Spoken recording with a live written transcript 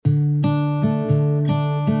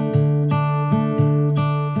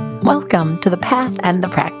Welcome to The Path and the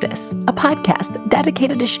Practice, a podcast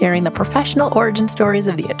dedicated to sharing the professional origin stories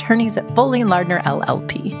of the attorneys at Foley & Lardner,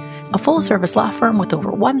 LLP, a full-service law firm with over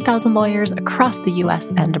 1,000 lawyers across the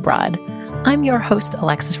U.S. and abroad. I'm your host,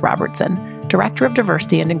 Alexis Robertson, Director of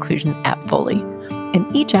Diversity and Inclusion at Foley. In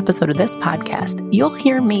each episode of this podcast, you'll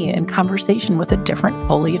hear me in conversation with a different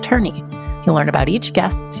Foley attorney. You'll learn about each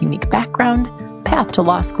guest's unique background, path to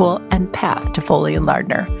law school, and path to Foley &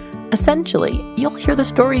 Lardner. Essentially, you'll hear the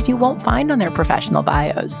stories you won't find on their professional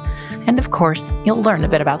bios. And of course, you'll learn a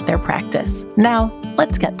bit about their practice. Now,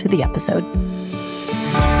 let's get to the episode.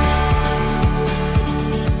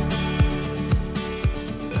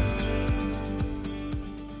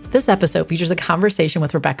 This episode features a conversation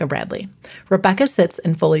with Rebecca Bradley. Rebecca sits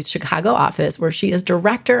in Foley's Chicago office where she is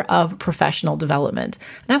Director of Professional Development.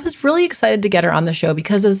 And I was really excited to get her on the show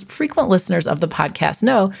because, as frequent listeners of the podcast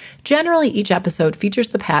know, generally each episode features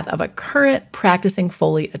the path of a current practicing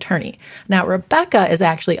Foley attorney. Now, Rebecca is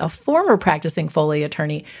actually a former practicing Foley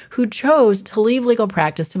attorney who chose to leave legal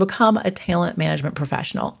practice to become a talent management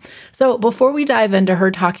professional. So before we dive into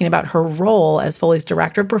her talking about her role as Foley's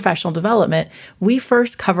Director of Professional Development, we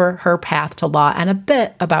first cover her path to law and a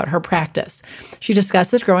bit about her practice. She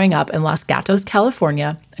discusses growing up in Los Gatos,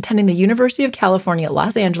 California, attending the University of California at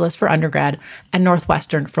Los Angeles for undergrad and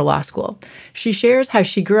Northwestern for law school. She shares how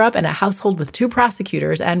she grew up in a household with two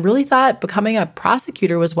prosecutors and really thought becoming a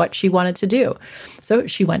prosecutor was what she wanted to do. So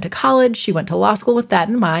she went to college, she went to law school with that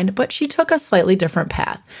in mind, but she took a slightly different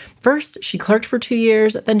path. First, she clerked for 2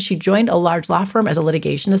 years, then she joined a large law firm as a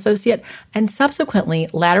litigation associate, and subsequently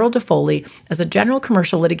lateraled to Foley as a general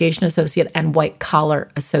commercial litigation associate and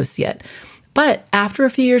white-collar associate. But after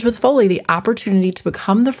a few years with Foley, the opportunity to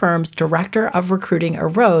become the firm's director of recruiting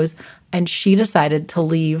arose, and she decided to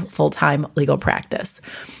leave full-time legal practice.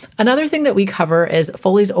 Another thing that we cover is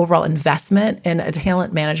Foley's overall investment in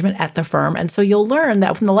talent management at the firm. And so you'll learn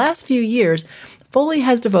that in the last few years, Foley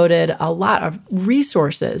has devoted a lot of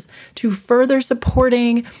resources to further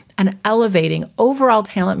supporting and elevating overall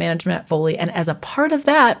talent management at Foley. And as a part of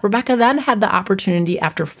that, Rebecca then had the opportunity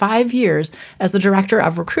after 5 years as the Director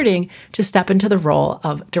of Recruiting to step into the role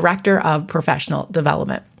of Director of Professional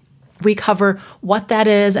Development. We cover what that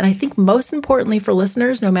is, and I think most importantly for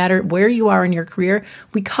listeners, no matter where you are in your career,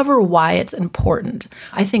 we cover why it's important.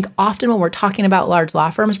 I think often when we're talking about large law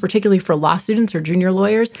firms, particularly for law students or junior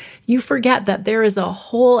lawyers, you forget that there is a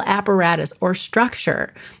whole apparatus or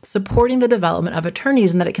structure supporting the development of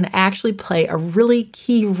attorneys and that it can actually play a really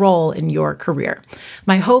key role in your career.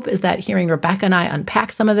 My hope is that hearing Rebecca and I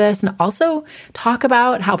unpack some of this and also talk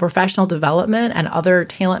about how professional development and other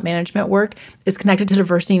talent management work is connected to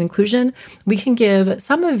diversity and inclusion, we can give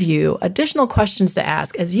some of you additional questions to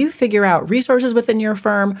ask as you figure out resources within your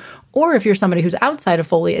firm, or if you're somebody who's outside of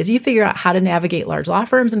Foley, as you figure out how to navigate large law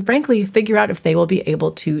firms and frankly, figure out if they will be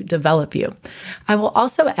able to develop you. I will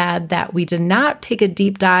also add that we did not take a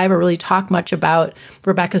deep dive or really talk much about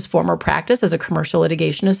Rebecca's former practice as a commercial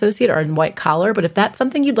litigation associate or in white collar, but if that's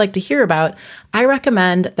something you'd like to hear about, I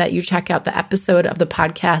recommend that you check out the episode of the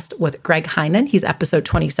podcast with Greg Heinen. He's episode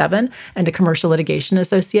 27 and a commercial litigation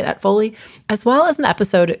associate at Foley, as well as an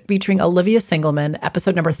episode featuring Olivia Singelman,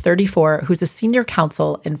 episode number 34, who's a senior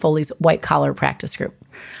counsel in Foley's white collar practice group.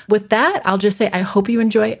 With that, I'll just say I hope you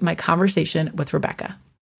enjoy my conversation with Rebecca.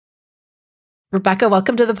 Rebecca,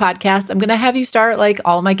 welcome to the podcast. I'm going to have you start like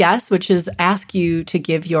all my guests, which is ask you to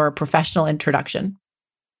give your professional introduction.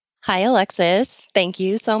 Hi, Alexis. Thank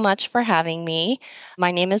you so much for having me.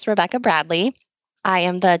 My name is Rebecca Bradley. I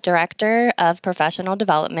am the Director of Professional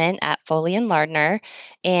Development at Foley & Lardner,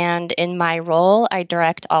 and in my role, I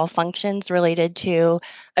direct all functions related to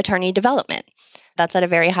attorney development. That's at a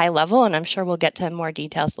very high level, and I'm sure we'll get to more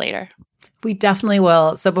details later. We definitely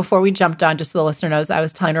will. So before we jumped on, just so the listener knows, I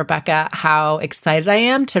was telling Rebecca how excited I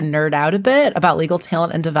am to nerd out a bit about legal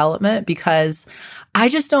talent and development because I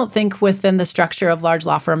just don't think within the structure of large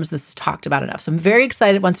law firms this is talked about enough. So I'm very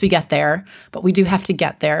excited once we get there, but we do have to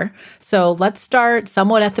get there. So let's start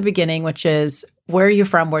somewhat at the beginning, which is where are you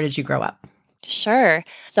from? Where did you grow up? Sure.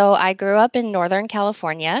 So I grew up in Northern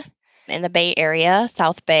California in the Bay Area,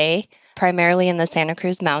 South Bay, primarily in the Santa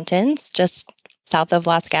Cruz Mountains, just south of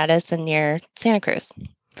Los Gatos and near Santa Cruz.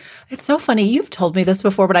 It's so funny. You've told me this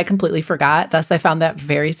before, but I completely forgot. Thus, I found that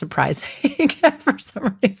very surprising for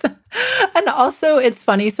some reason. And also, it's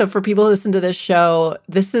funny. So for people who listen to this show,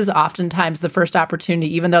 this is oftentimes the first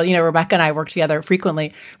opportunity, even though, Rebecca and I work together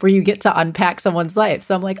frequently, where you get to unpack someone's life.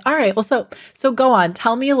 So I'm like, all right, well, so go on.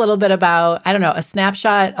 Tell me a little bit about, I don't know, a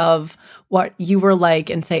snapshot of what you were like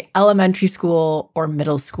in, say, elementary school or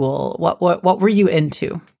middle school. What were you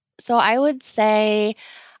into? So I would say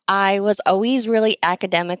I was always really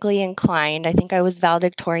academically inclined. I think I was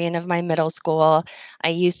valedictorian of my middle school.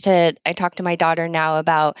 I talk to my daughter now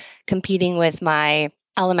about competing with my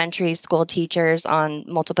elementary school teachers on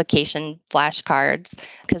multiplication flashcards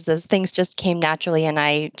because those things just came naturally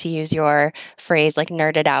and to use your phrase, like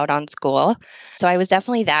nerded out on school. So I was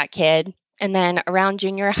definitely that kid. And then around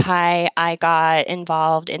junior high, I got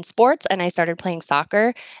involved in sports and I started playing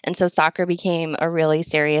soccer. And so soccer became a really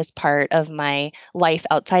serious part of my life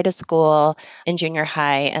outside of school in junior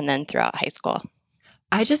high and then throughout high school.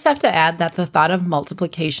 I just have to add that the thought of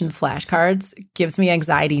multiplication flashcards gives me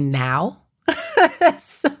anxiety now.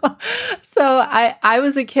 so I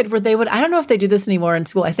was a kid where they would, I don't know if they do this anymore in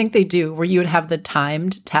school. I think they do, where you would have the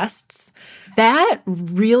timed tests. That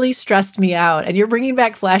really stressed me out. And you're bringing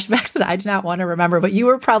back flashbacks that I do not want to remember, but you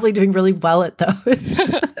were probably doing really well at those.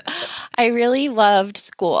 I really loved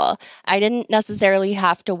school. I didn't necessarily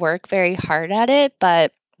have to work very hard at it,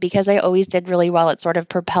 but because I always did really well, it sort of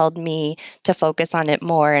propelled me to focus on it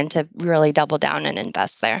more and to really double down and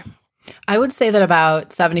invest there. I would say that about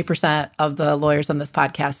 70% of the lawyers on this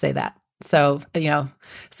podcast say that. So,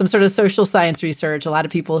 some sort of social science research, a lot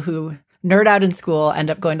of people who nerd out in school end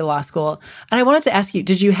up going to law school. And I wanted to ask you,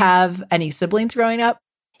 did you have any siblings growing up?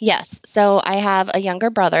 Yes. So I have a younger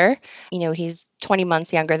brother. He's 20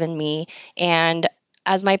 months younger than me. And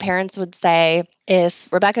as my parents would say,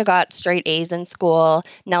 if Rebecca got straight A's in school,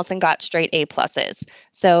 Nelson got straight A pluses.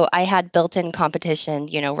 So I had built-in competition,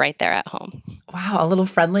 right there at home. Wow, a little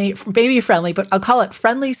friendly, maybe friendly, but I'll call it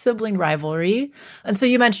friendly sibling rivalry. And so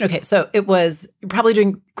you mentioned, okay, so you're probably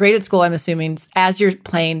doing great at school, I'm assuming, as you're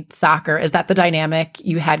playing soccer. Is that the dynamic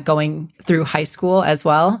you had going through high school as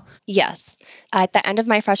well? Yes. At the end of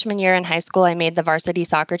my freshman year in high school, I made the varsity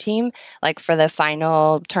soccer team, like for the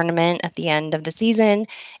final tournament at the end of the season,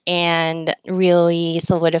 and really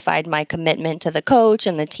solidified my commitment to the coach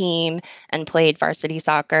and the team and played varsity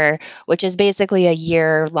soccer, which is basically a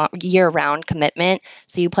year-round commitment.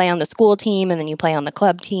 So you play on the school team and then you play on the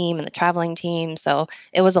club team and the traveling team. So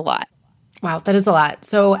it was a lot. Wow, that is a lot.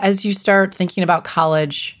 So as you start thinking about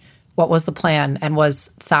college, what was the plan? And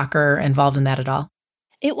was soccer involved in that at all?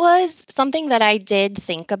 It was something that I did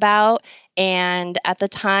think about. And at the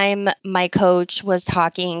time, my coach was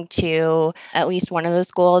talking to at least one of the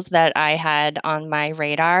schools that I had on my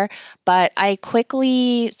radar. But I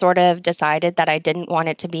quickly sort of decided that I didn't want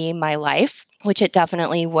it to be my life, which it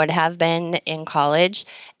definitely would have been in college.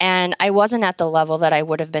 And I wasn't at the level that I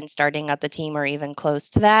would have been starting at the team or even close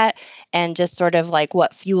to that. And just sort of like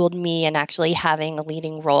what fueled me in actually having a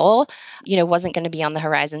leading role, wasn't going to be on the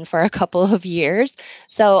horizon for a couple of years.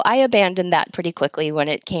 So I abandoned that pretty quickly when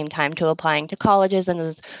it came time to applying to colleges and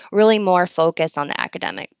was really more focused on the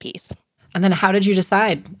academic piece. And then how did you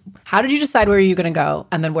decide? How did you decide where you were going to go?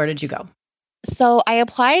 And then where did you go? So I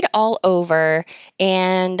applied all over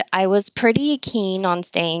and I was pretty keen on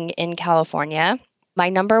staying in California. My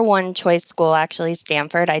number one choice school, actually,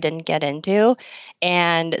 Stanford, I didn't get into.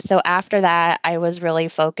 And so after that, I was really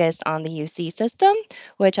focused on the UC system,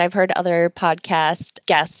 which I've heard other podcast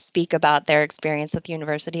guests speak about their experience with the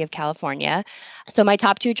University of California. So my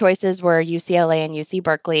top two choices were UCLA and UC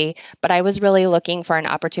Berkeley, but I was really looking for an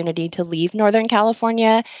opportunity to leave Northern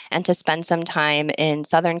California and to spend some time in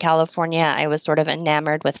Southern California. I was sort of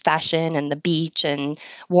enamored with fashion and the beach and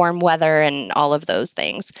warm weather and all of those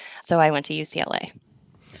things. So I went to UCLA.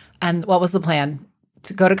 And what was the plan?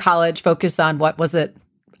 To go to college, focus on what was it?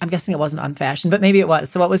 I'm guessing it wasn't on fashion, but maybe it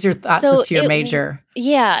was. So what was your thoughts as to your major?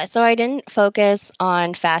 Yeah, so I didn't focus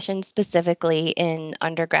on fashion specifically in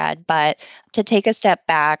undergrad, but to take a step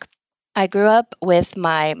back, I grew up with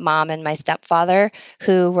my mom and my stepfather,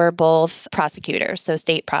 who were both prosecutors, so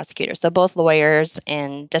state prosecutors, so both lawyers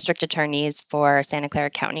and district attorneys for Santa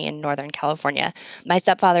Clara County in Northern California. My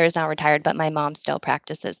stepfather is now retired, but my mom still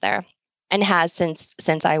practices there and has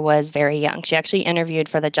since I was very young. She actually interviewed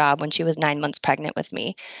for the job when she was 9 months pregnant with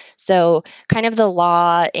me. So kind of the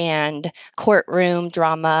law and courtroom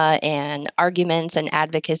drama and arguments and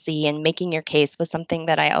advocacy and making your case was something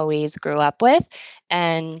that I always grew up with.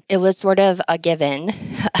 And it was sort of a given.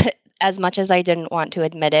 As much as I didn't want to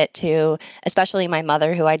admit it to, especially my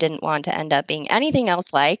mother, who I didn't want to end up being anything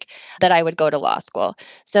else like, that I would go to law school.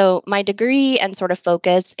 So my degree and sort of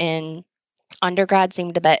focus in undergrad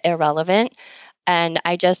seemed a bit irrelevant. And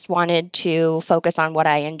I just wanted to focus on what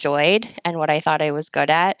I enjoyed and what I thought I was good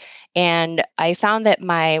at. And I found that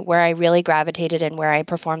where I really gravitated and where I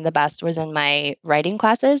performed the best was in my writing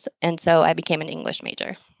classes. And so I became an English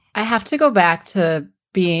major. I have to go back to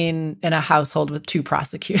being in a household with two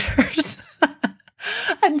prosecutors.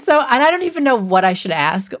 And I don't even know what I should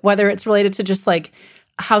ask, whether it's related to just like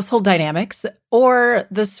household dynamics or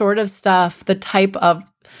the sort of stuff, the type of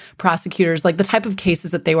prosecutors, like the type of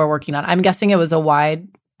cases that they were working on? I'm guessing it was a wide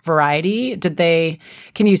variety.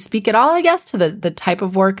 Can you speak at all, I guess, to the type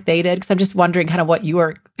of work they did? Because I'm just wondering kind of what you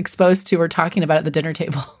were exposed to or talking about at the dinner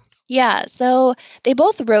table. Yeah, so they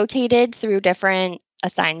both rotated through different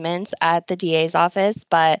assignments at the DA's office,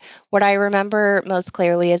 but what I remember most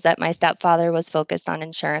clearly is that my stepfather was focused on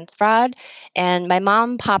insurance fraud, and my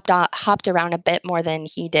mom hopped around a bit more than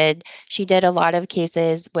he did. She did a lot of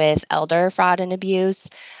cases with elder fraud and abuse,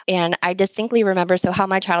 and I distinctly remember how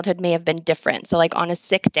my childhood may have been different. So like on a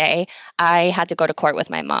sick day, I had to go to court with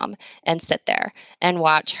my mom and sit there and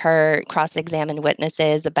watch her cross-examine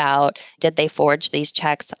witnesses about did they forge these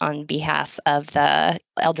checks on behalf of the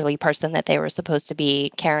elderly person that they were supposed to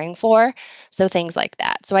be caring for. So things like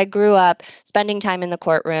that. So I grew up spending time in the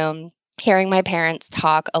courtroom, hearing my parents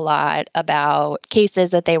talk a lot about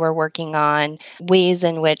cases that they were working on, ways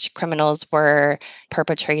in which criminals were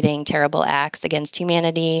perpetrating terrible acts against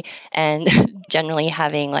humanity, and generally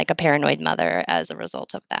having like a paranoid mother as a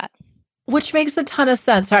result of that. Which makes a ton of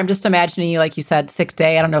sense. So I'm just imagining you, like you said, sick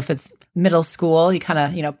day. I don't know if it's middle school. You kind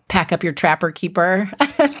of, pack up your trapper keeper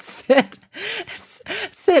and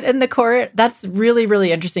sit in the court. That's really,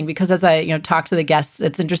 really interesting because as I, talk to the guests,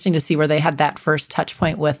 it's interesting to see where they had that first touch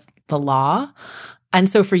point with the law. And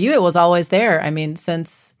so for you, it was always there. I mean,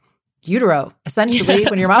 since utero, essentially,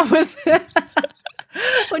 when your mom was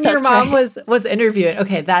was interviewed.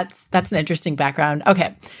 Okay, that's an interesting background.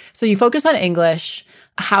 Okay, so you focus on English.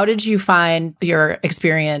 How did you find your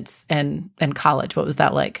experience in college? What was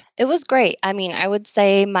that like? It was great. I mean, I would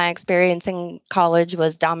say my experience in college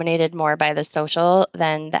was dominated more by the social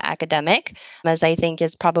than the academic, as I think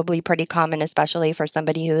is probably pretty common, especially for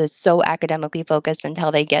somebody who is so academically focused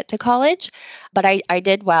until they get to college. But I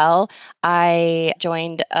did well. I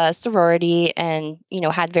joined a sorority and,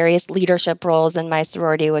 had various leadership roles in my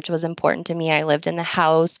sorority, which was important to me. I lived in the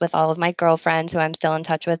house with all of my girlfriends who I'm still in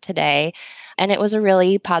touch with today. And it was a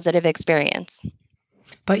really positive experience.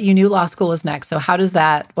 But you knew law school was next. So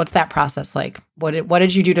what's that process like? What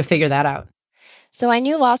did you do to figure that out? So I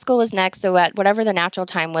knew law school was next. So at whatever the natural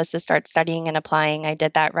time was to start studying and applying, I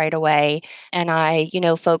did that right away. And I,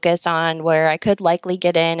 focused on where I could likely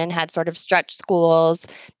get in and had sort of stretch schools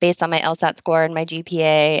based on my LSAT score and my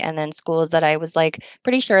GPA, and then schools that I was like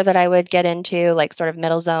pretty sure that I would get into, like sort of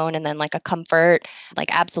middle zone, and then like a comfort,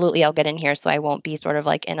 like absolutely I'll get in here so I won't be sort of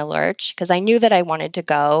like in a lurch, because I knew that I wanted to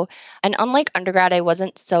go. And unlike undergrad, I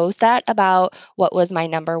wasn't so set about what was my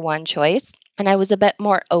number one choice. And I was a bit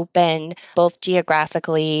more open, both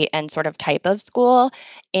geographically and sort of type of school.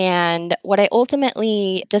 And what I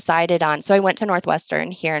ultimately decided on, so I went to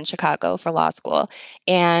Northwestern here in Chicago for law school.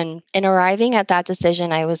 And in arriving at that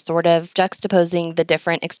decision, I was sort of juxtaposing the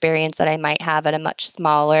different experience that I might have at a much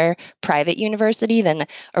smaller private university than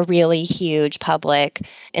a really huge public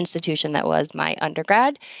institution that was my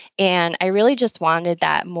undergrad. And I really just wanted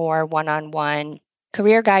that more one-on-one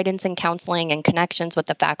career guidance and counseling and connections with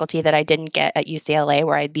the faculty that I didn't get at UCLA,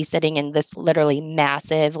 where I'd be sitting in this literally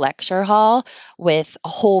massive lecture hall with a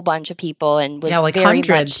whole bunch of people and was like very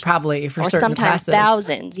hundreds much, probably for or certain sometimes classes.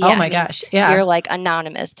 thousands. Yeah, oh my gosh. Yeah. You're like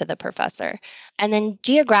anonymous to the professor. And then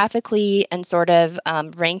geographically and sort of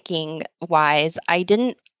ranking wise, I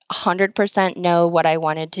didn't 100% know what I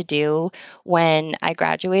wanted to do when I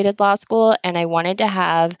graduated law school. And I wanted to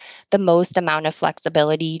have the most amount of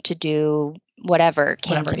flexibility to do whatever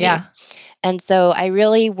came to me. Yeah. And so I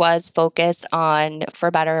really was focused on,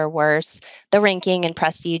 for better or worse, the ranking and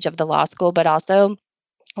prestige of the law school, but also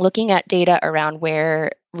looking at data around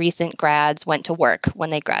where recent grads went to work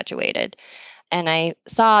when they graduated. And I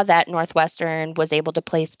saw that Northwestern was able to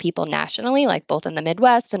place people nationally, like both in the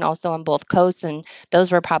Midwest and also on both coasts. And those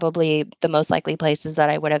were probably the most likely places that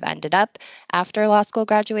I would have ended up after law school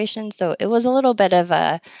graduation. So it was a little bit of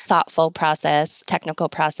a thoughtful process, technical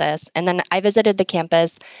process. And then I visited the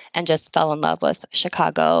campus and just fell in love with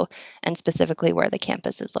Chicago and specifically where the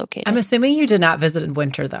campus is located. I'm assuming you did not visit in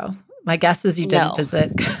winter, though. My guess is you didn't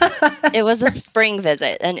visit. It was a spring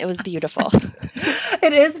visit and it was beautiful.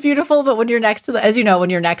 It is beautiful, but when you're next to when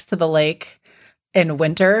you're next to the lake in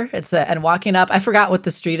winter, and walking up, I forgot what the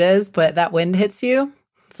street is, but that wind hits you.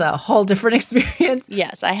 It's a whole different experience.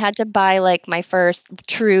 Yes, I had to buy like my first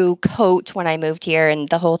true coat when I moved here, and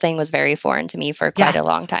the whole thing was very foreign to me for quite a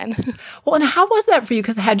long time. Well, and how was that for you?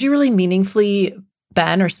 Because had you really meaningfully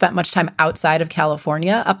been or spent much time outside of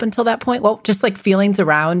California up until that point? Well, just like feelings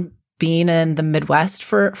around being in the Midwest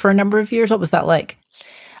for a number of years, what was that like?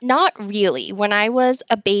 Not really. When I was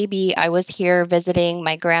a baby, I was here visiting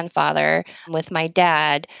my grandfather with my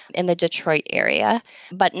dad in the Detroit area,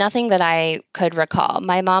 but nothing that I could recall.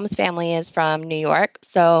 My mom's family is from New York,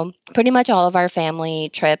 so pretty much all of our family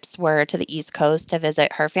trips were to the East Coast to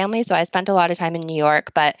visit her family. So I spent a lot of time in New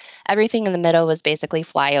York, but everything in the middle was basically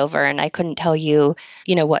flyover, and I couldn't tell you,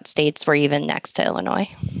 what states were even next to Illinois.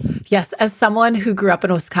 Yes, as someone who grew up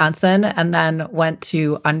in Wisconsin and then went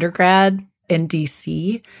to undergrad in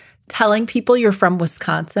DC, telling people you're from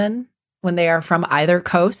Wisconsin when they are from either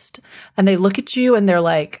coast, and they look at you and they're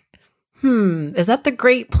like, is that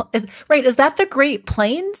the is that the Great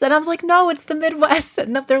Plains? And I was like, no, it's the Midwest.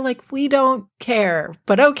 And they're like, we don't care,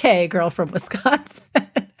 but okay, girl from Wisconsin.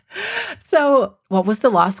 So what was the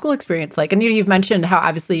law school experience like? And you've mentioned how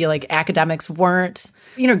obviously like academics weren't,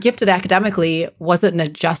 gifted academically. Was it an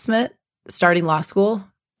adjustment starting law school?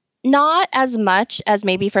 Not as much as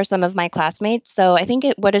maybe for some of my classmates. So I think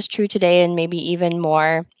what is true today and maybe even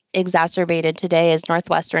more exacerbated today is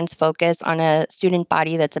Northwestern's focus on a student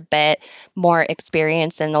body that's a bit more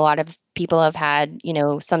experienced, and a lot of people have had,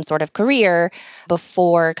 some sort of career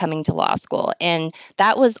before coming to law school. And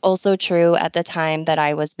that was also true at the time that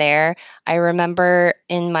I was there. I remember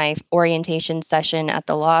in my orientation session at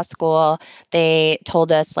the law school, they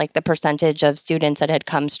told us like the percentage of students that had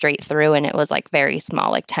come straight through, and it was like very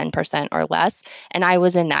small, like 10% or less. And I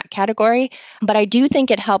was in that category. But I do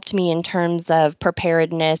think it helped me in terms of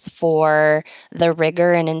preparedness for the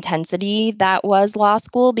rigor and intensity that was law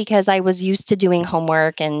school, because I was used to doing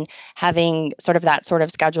homework and having that sort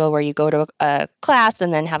of schedule where you go to a class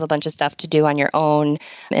and then have a bunch of stuff to do on your own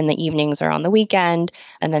in the evenings or on the weekend,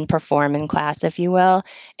 and then perform in class, if you will.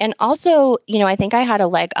 And also, I think I had a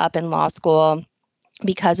leg up in law school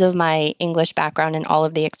because of my English background and all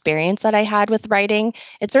of the experience that I had with writing.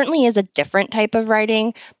 It certainly is a different type of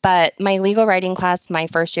writing, but my legal writing class, my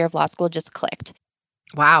first year of law school, just clicked.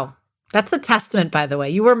 Wow. That's a testament, by the way.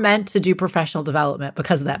 You were meant to do professional development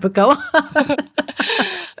because of that, but go on.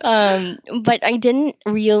 But I didn't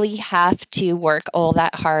really have to work all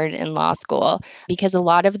that hard in law school, because a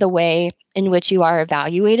lot of the way in which you are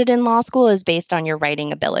evaluated in law school is based on your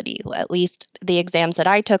writing ability. At least the exams that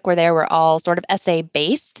I took were all sort of essay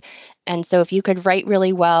based. And so if you could write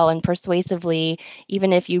really well and persuasively,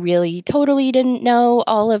 even if you really totally didn't know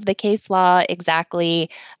all of the case law exactly,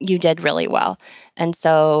 you did really well. And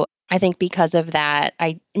so I think because of that,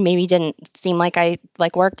 I maybe didn't seem like I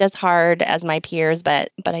worked as hard as my peers,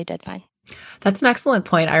 but I did fine. That's an excellent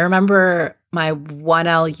point. I remember my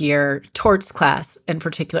 1L year torts class in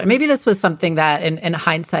particular. Maybe this was something that in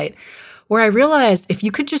hindsight, where I realized if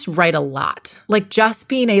you could just write a lot, like just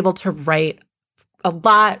being able to write a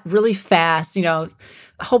lot really fast,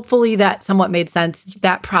 hopefully that somewhat made sense.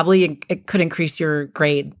 That probably it could increase your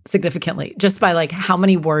grade significantly just by like how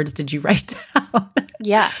many words did you write down?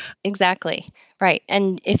 Yeah, exactly. Right.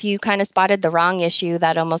 And if you kind of spotted the wrong issue,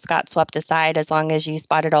 that almost got swept aside as long as you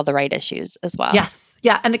spotted all the right issues as well. Yes.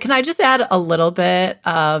 Yeah. And can I just add a little bit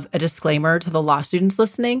of a disclaimer to the law students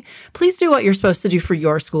listening? Please do what you're supposed to do for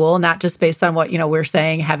your school, not just based on what, we're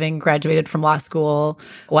saying, having graduated from law school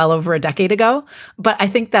well over a decade ago. But I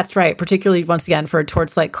think that's right. Particularly, once again, for a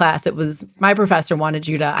torts-like class, it was my professor wanted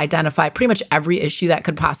you to identify pretty much every issue that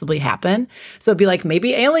could possibly happen. So it'd be like,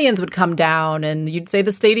 maybe aliens would come down and you'd say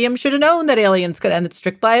the stadium should have known that aliens could end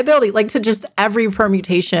strict liability, like to just every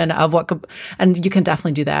permutation of what could, and you can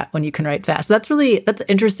definitely do that when you can write fast. That's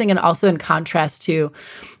interesting. And also in contrast to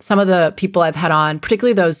some of the people I've had on,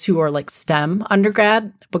 particularly those who are like STEM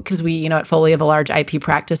undergrad, because we, at Foley have a large IP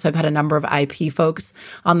practice. So I've had a number of IP folks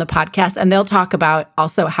on the podcast, and they'll talk about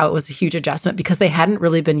also how it was a huge adjustment because they hadn't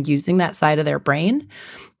really been using that side of their brain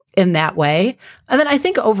in that way. And then I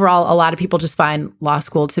think overall, a lot of people just find law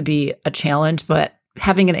school to be a challenge, but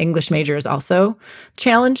having an English major is also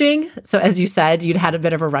challenging. So as you said, you'd had a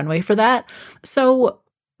bit of a runway for that. So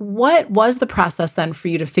what was the process then for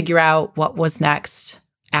you to figure out what was next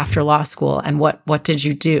after law school, and what did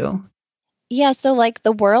you do? Yeah, so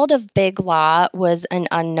the world of big law was an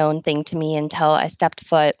unknown thing to me until I stepped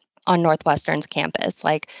foot on Northwestern's campus.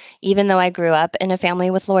 Even though I grew up in a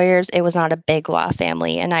family with lawyers, it was not a big law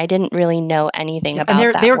family, and I didn't really know anything about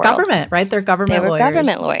that they were world. Government, right? They're government lawyers. They were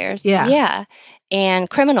government lawyers. Yeah. And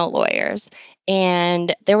criminal lawyers.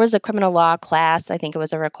 And there was a criminal law class. I think it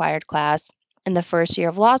was a required class in the first year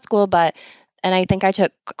of law school, but And I think I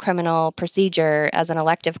took criminal procedure as an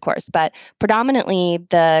elective course, but predominantly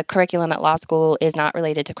the curriculum at law school is not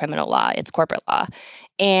related to criminal law, it's corporate law.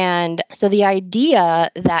 And so the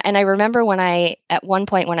idea that, and I remember at one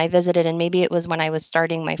point when I visited, and maybe it was when I was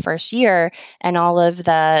starting my first year, and all of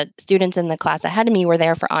the students in the class ahead of me were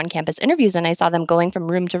there for on campus interviews. And I saw them going from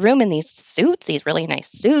room to room in these suits, these really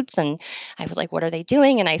nice suits. And I was like, what are they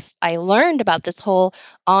doing? And I learned about this whole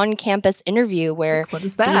on campus interview where Like, what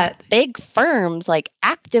is these that? big firms like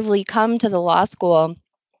actively come to the law school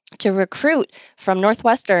to recruit from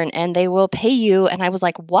Northwestern and they will pay you. And I was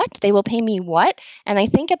like, what? They will pay me what? And I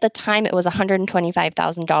think at the time it was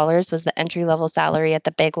 $125,000 was the entry level salary at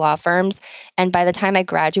the big law firms. And by the time I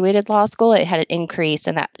graduated law school, it had increased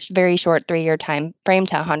in that very short 3-year time frame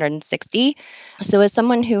to 160. So as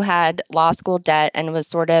someone who had law school debt and was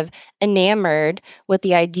sort of enamored with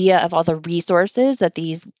the idea of all the resources that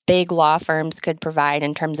these big law firms could provide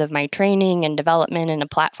in terms of my training and development and a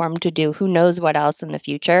platform to do who knows what else in the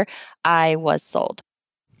future, I was sold.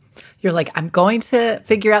 You're like, I'm going to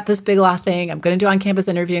figure out this big law thing. I'm going to do on-campus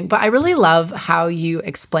interviewing. But I really love how you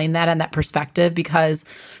explain that and that perspective, because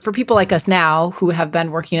for people like us now who have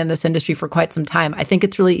been working in this industry for quite some time, I think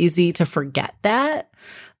it's really easy to forget that,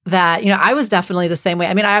 I was definitely the same way.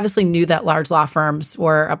 I mean, I obviously knew that large law firms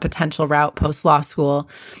were a potential route post-law school,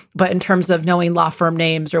 but in terms of knowing law firm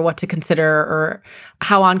names or what to consider or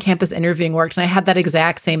how on-campus interviewing works, and I had that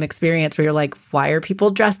exact same experience where you're like, why are people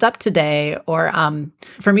dressed up today? Or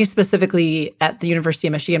for me specifically at the University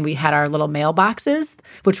of Michigan, we had our little mailboxes,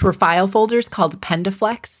 which were file folders called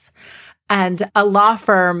Pendaflex, and a law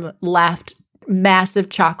firm left massive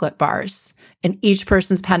chocolate bars in each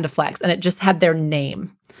person's Pendaflex, and it just had their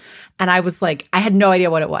name. And I was like, I had no idea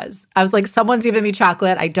what it was. I was like, someone's giving me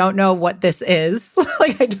chocolate. I don't know what this is.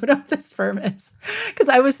 Like, I don't know what this firm is. Because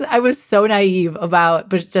I was so naive about,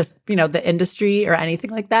 but just, the industry or anything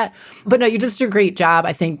like that. But no, you just did a great job,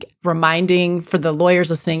 I think, reminding for the lawyers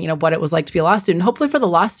listening, what it was like to be a law student. Hopefully for the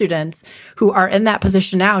law students who are in that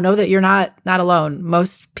position now, know that you're not alone.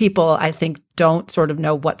 Most people, I think, don't sort of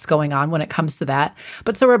know what's going on when it comes to that.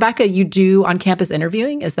 But so Rebecca, you do on-campus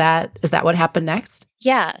interviewing. Is that what happened next?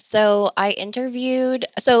 Yeah. So I interviewed.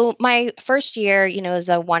 So my first year, as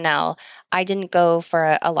a 1L, I didn't go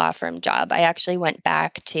for a law firm job. I actually went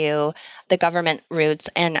back to the government roots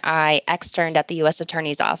and I externed at the U.S.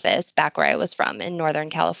 Attorney's Office back where I was from in Northern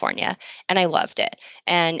California. And I loved it.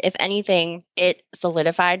 And if anything, it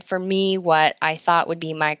solidified for me what I thought would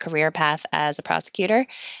be my career path as a prosecutor.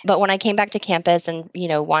 But when I came back to campus and,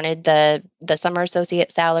 wanted the summer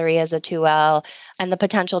associate salary as a 2L and the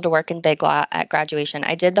potential to work in big law at graduation,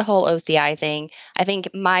 I did the whole OCI thing. I think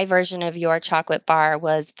my version of your chocolate bar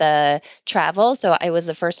was the travel. So it was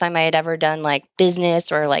the first time I had ever done like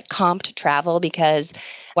business or like comped travel, because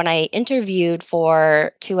when I interviewed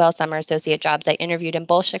for 2L summer associate jobs, I interviewed in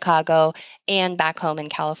both Chicago and back home in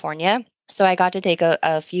California. So I got to take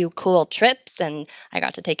a few cool trips, and I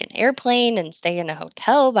got to take an airplane and stay in a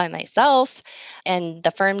hotel by myself. And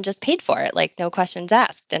the firm just paid for it, like no questions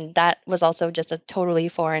asked. And that was also just a totally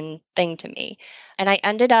foreign thing to me. And I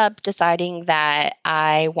ended up deciding that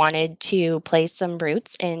I wanted to place some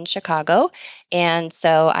roots in Chicago. And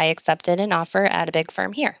so I accepted an offer at a big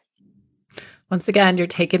firm here. Once again, you're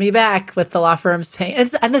taking me back with the law firms paying.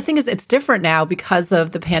 And the thing is, it's different now because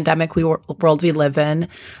of the pandemic world we live in,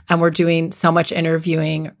 and we're doing so much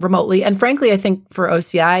interviewing remotely. And frankly, I think for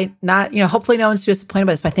OCI, not, hopefully no one's too disappointed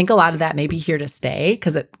by this, but I think a lot of that may be here to stay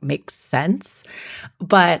because it makes sense.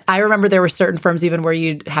 But I remember there were certain firms even where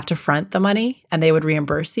you'd have to front the money and they would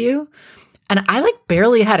reimburse you. And I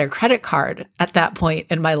barely had a credit card at that point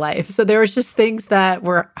in my life. So there was just things that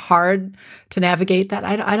were hard to navigate that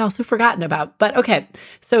I'd also forgotten about. But okay,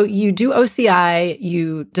 so you do OCI,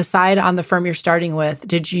 you decide on the firm you're starting with.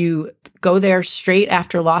 Did you go there straight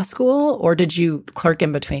after law school or did you clerk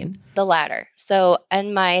in between? The latter. So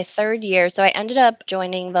in my third year, so I ended up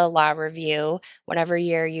joining the law review whenever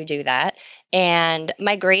year you do that. And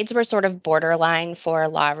my grades were sort of borderline for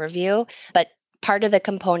law review, but part of the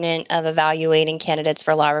component of evaluating candidates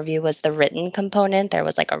for law review was the written component. There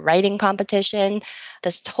was like a writing competition,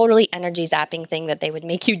 this totally energy zapping thing that they would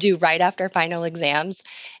make you do right after final exams.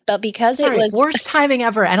 But because it was worst timing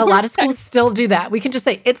ever, and a lot of schools still do that. We can just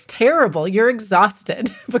say, it's terrible. You're exhausted,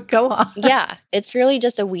 but go on. Yeah, it's really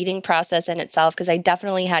just a weeding process in itself, because I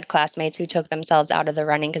definitely had classmates who took themselves out of the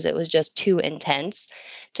running because it was just too intense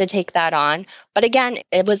to take that on. But again,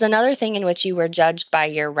 it was another thing in which you were judged by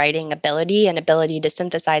your writing ability and ability to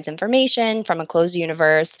synthesize information from a closed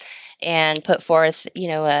universe and put forth,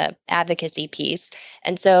 a advocacy piece.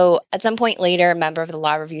 And so at some point later, a member of the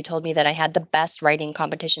law review told me that I had the best writing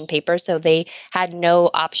competition paper. So they had no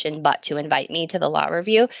option but to invite me to the law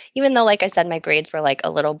review, even though, like I said, my grades were like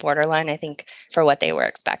a little borderline, I think, for what they were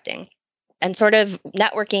expecting. And sort of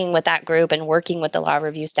networking with that group and working with the law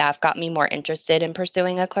review staff got me more interested in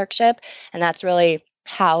pursuing a clerkship. And that's really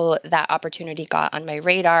how that opportunity got on my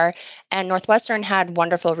radar. And Northwestern had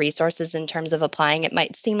wonderful resources in terms of applying. It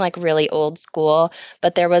might seem like really old school,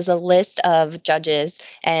 but there was a list of judges,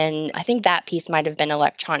 and I think that piece might have been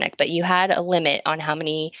electronic, but you had a limit on how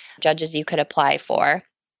many judges you could apply for.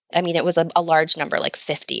 I mean, it was a large number, like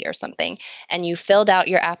 50 or something. And you filled out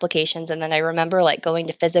your applications. And then I remember like going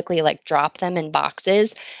to physically like drop them in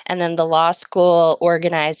boxes. And then the law school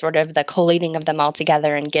organized sort of the collating of them all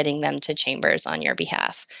together and getting them to chambers on your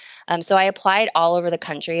behalf. So I applied all over the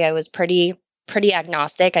country. I was pretty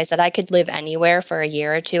agnostic. I said I could live anywhere for a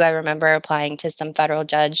year or two. I remember applying to some federal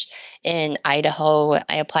judge in Idaho.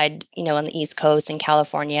 I applied, on the East Coast in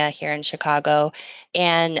California, here in Chicago.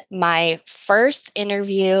 And my first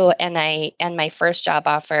interview and my first job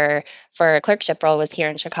offer for a clerkship role was here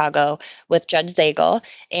in Chicago with Judge Zagel.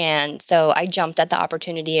 And so I jumped at the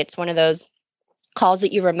opportunity. It's one of those calls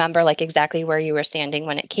that you remember like exactly where you were standing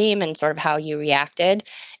when it came and sort of how you reacted.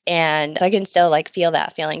 And so I can still like feel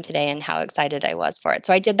that feeling today and how excited I was for it.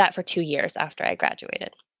 So I did that for 2 years after I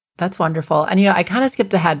graduated. That's wonderful. And, I kind of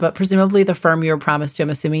skipped ahead, but presumably the firm you were promised to, I'm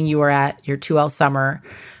assuming you were at your 2L summer.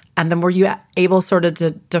 And then were you able sort of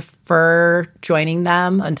to defer joining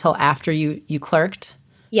them until after you clerked?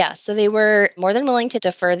 Yeah, so they were more than willing to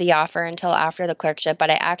defer the offer until after the clerkship, but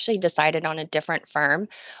I actually decided on a different firm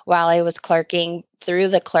while I was clerking through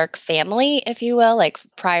the clerk family, if you will, like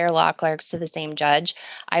prior law clerks to the same judge.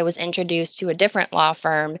 I was introduced to a different law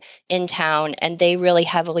firm in town, and they really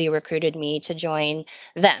heavily recruited me to join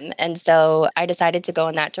them. And so I decided to go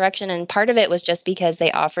in that direction. And part of it was just because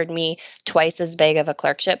they offered me twice as big of a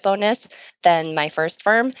clerkship bonus than my first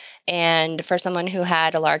firm. And for someone who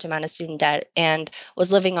had a large amount of student debt and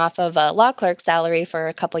was living off of a law clerk salary for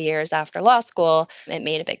a couple years after law school, it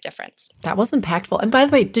made a big difference. That was impactful. And by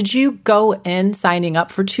the way, did you go in signing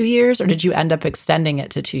up for 2 years or did you end up extending it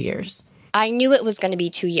to 2 years? I knew it was going to be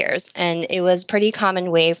 2 years, and it was pretty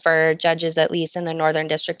common way for judges, at least in the Northern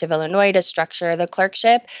District of Illinois, to structure the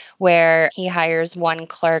clerkship where he hires one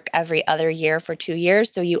clerk every other year for 2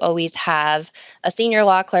 years. So you always have a senior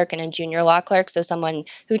law clerk and a junior law clerk. So someone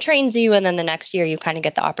who trains you, and then the next year you kind of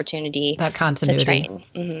get the opportunity that continuity. To train.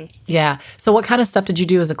 Mm-hmm. Yeah. So what kind of stuff did you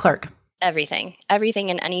do as a clerk? Everything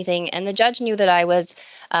and anything. And the judge knew that I was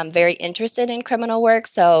very interested in criminal work.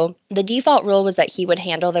 So the default rule was that he would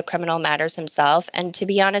handle the criminal matters himself. And to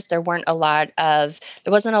be honest, there wasn't a lot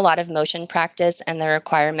of motion practice and the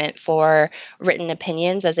requirement for written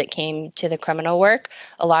opinions as it came to the criminal work.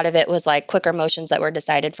 A lot of it was like quicker motions that were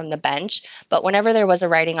decided from the bench. But whenever there was a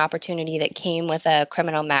writing opportunity that came with a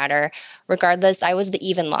criminal matter, regardless, I was the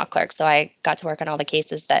even law clerk. So I got to work on all the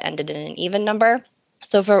cases that ended in an even number.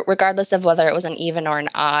 So regardless of whether it was an even or an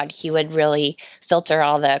odd, he would really filter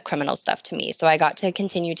all the criminal stuff to me. So I got to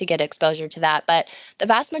continue to get exposure to that. But the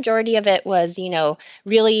vast majority of it was,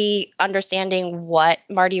 really understanding what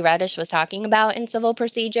Marty Reddish was talking about in civil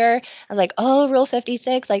procedure. I was like, oh, Rule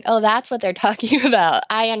 56, like, oh, that's what they're talking about.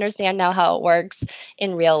 I understand now how it works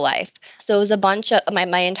in real life. So it was a bunch of,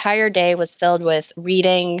 my entire day was filled with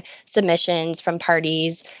reading submissions from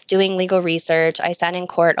parties, doing legal research. I sat in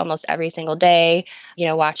court almost every single day,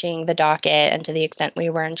 watching the docket and to the extent we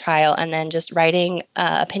were in trial, and then just writing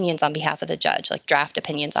opinions on behalf of the judge, like draft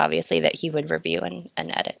opinions, obviously, that he would review and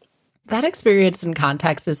edit. That experience and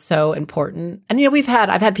context is so important. And,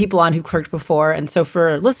 I've had people on who clerked before. And so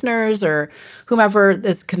for listeners or whomever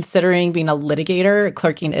is considering being a litigator,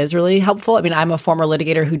 clerking is really helpful. I mean, I'm a former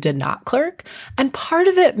litigator who did not clerk. And part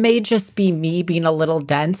of it may just be me being a little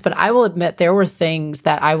dense, but I will admit there were things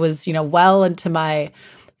that I was, well into my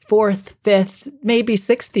fourth, fifth, maybe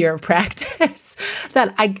sixth year of practice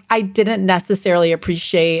that I didn't necessarily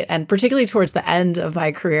appreciate. And particularly towards the end of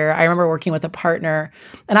my career, I remember working with a partner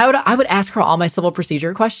and I would ask her all my civil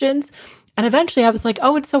procedure questions. And eventually I was like,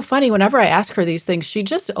 oh, it's so funny. Whenever I ask her these things, she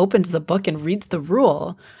just opens the book and reads the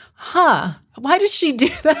rule. Huh. Why did she do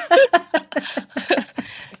that?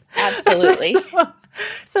 Absolutely.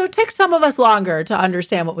 So it took some of us longer to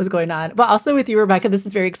understand what was going on. But also with you, Rebecca, this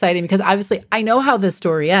is very exciting because obviously I know how this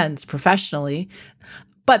story ends professionally,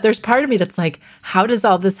 but there's part of me that's like, how does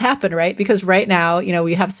all this happen, right? Because right now,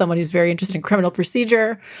 we have someone who's very interested in criminal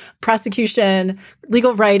procedure, prosecution,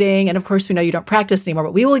 legal writing, and of course, we know you don't practice anymore,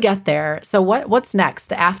 but we will get there. So what's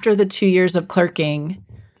next after the 2 years of clerking?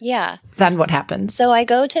 Yeah. Then what happens? So I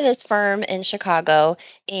go to this firm in Chicago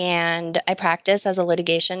and I practice as a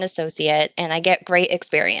litigation associate and I get great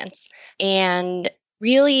experience. And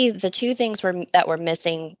really the two things that were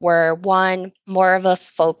missing were one, more of a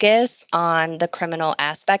focus on the criminal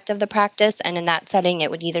aspect of the practice. And in that setting, it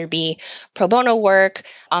would either be pro bono work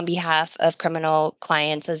on behalf of criminal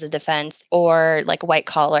clients as a defense or like white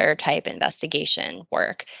collar type investigation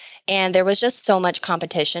work. And there was just so much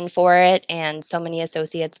competition for it and so many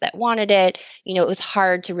associates that wanted it. It was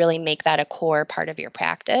hard to really make that a core part of your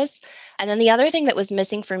practice. And then the other thing that was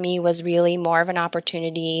missing for me was really more of an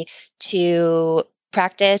opportunity to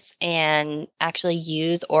practice and actually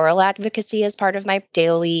use oral advocacy as part of my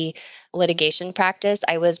daily litigation practice.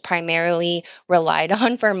 I was primarily relied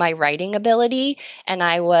on for my writing ability, and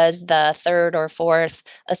I was the third or fourth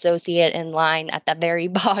associate in line at the very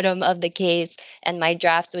bottom of the case, and my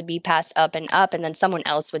drafts would be passed up, and then someone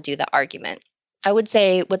else would do the argument. I would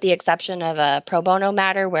say, with the exception of a pro bono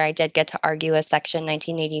matter where I did get to argue a Section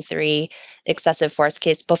 1983 excessive force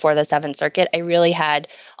case before the Seventh Circuit, I really had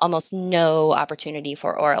almost no opportunity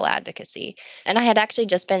for oral advocacy. And I had actually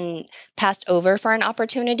just been passed over for an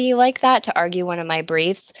opportunity like that to argue one of my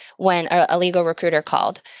briefs when a legal recruiter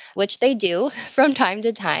called, which they do from time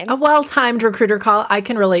to time. A well-timed recruiter call. I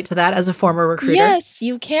can relate to that as a former recruiter. Yes,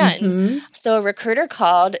 you can. Mm-hmm. So a recruiter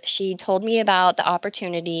called. She told me about the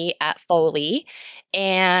opportunity at Foley,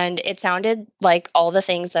 and it sounded like all the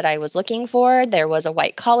things that I was looking for. There was a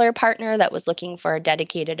white collar partner that was looking for a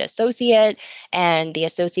dedicated associate, and the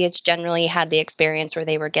associates generally had the experience where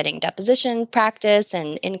they were getting deposition practice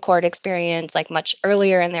and in-court experience like much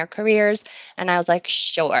earlier in their careers. And I was like,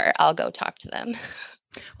 sure, I'll go talk to them.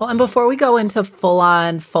 Well, and before we go into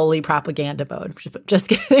full-on Foley propaganda mode, just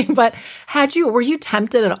kidding, but were you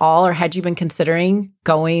tempted at all, or had you been considering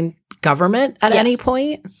going government at any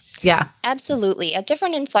point? Yeah. Absolutely. A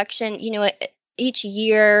different inflection, each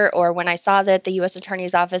year, or when I saw that the U.S.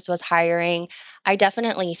 Attorney's Office was hiring, I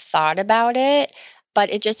definitely thought about it, but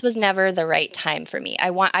it just was never the right time for me.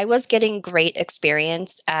 I was getting great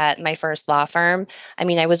experience at my first law firm. I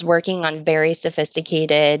mean, I was working on very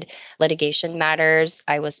sophisticated litigation matters.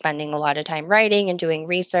 I was spending a lot of time writing and doing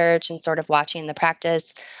research and sort of watching the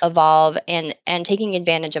practice evolve and taking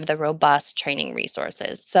advantage of the robust training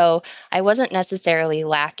resources. So I wasn't necessarily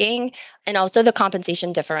lacking. And also the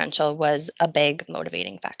compensation differential was a big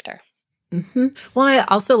motivating factor. Mm-hmm. Well, I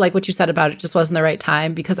also like what you said about it just wasn't the right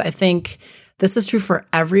time, because I think this is true for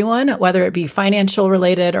everyone, whether it be financial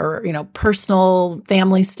related or, personal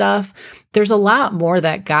family stuff. There's a lot more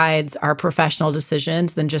that guides our professional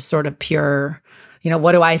decisions than just sort of pure,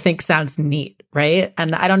 what do I think sounds neat, right?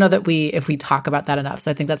 And I don't know that if we talk about that enough.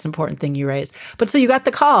 So I think that's an important thing you raised. But so you got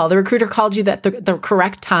the call. The recruiter called you at the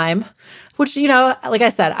correct time, which, like I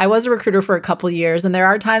said, I was a recruiter for a couple of years. And there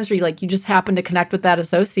are times where you just happen to connect with that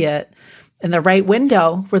associate in the right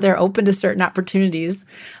window where they're open to certain opportunities.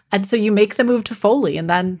 And so you make the move to Foley. And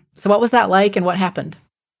then, so what was that like and what happened?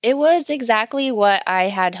 It was exactly what I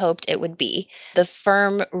had hoped it would be. The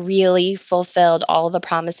firm really fulfilled all the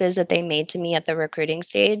promises that they made to me at the recruiting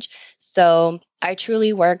stage. So I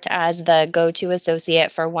truly worked as the go-to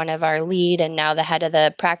associate for one of our lead and now the head of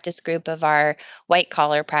the practice group of our white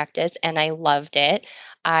collar practice, and I loved it.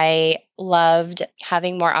 I loved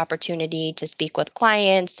having more opportunity to speak with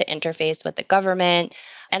clients, to interface with the government.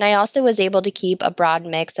 And I also was able to keep a broad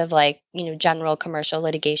mix of general commercial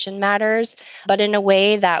litigation matters, but in a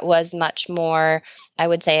way that was much more, I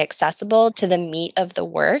would say, accessible to the meat of the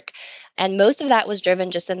work. And most of that was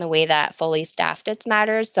driven just in the way that Foley staffed its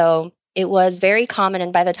matters. So it was very common.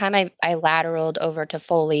 And by the time I lateraled over to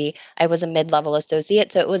Foley, I was a mid-level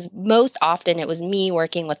associate. So it was it was me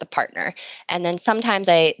working with the partner. And then sometimes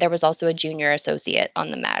there was also a junior associate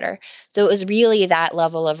on the matter. So it was really that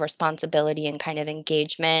level of responsibility and kind of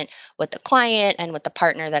engagement with the client and with the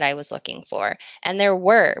partner that I was looking for. And there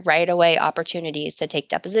were right away opportunities to take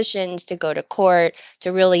depositions, to go to court,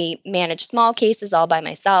 to really manage small cases all by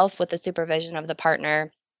myself with the supervision of the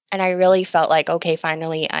partner. And I really felt like, okay,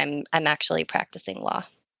 finally, I'm actually practicing law.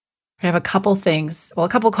 I have a couple things, a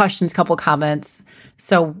couple questions, couple comments.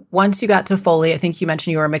 So once you got to Foley, I think you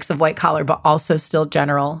mentioned you were a mix of white collar, but also still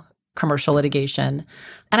general commercial litigation.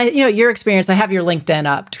 And your experience, I have your LinkedIn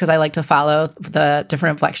up because I like to follow the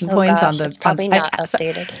different inflection points on the. It's probably not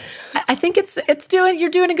updated. I think you're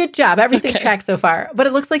doing a good job. Everything tracks so far, but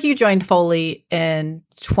it looks like you joined Foley in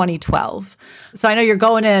 2012. So I know you're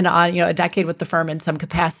going in on, a decade with the firm in some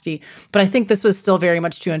capacity, but I think this was still very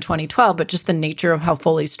much true in 2012, but just the nature of how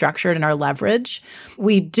Foley's structured and our leverage.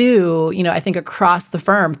 We do, I think across the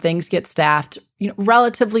firm, things get staffed,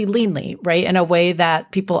 relatively leanly, right? In a way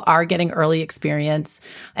that people are getting early experience.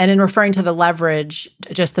 And in referring to the leverage,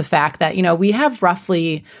 just the fact that, we have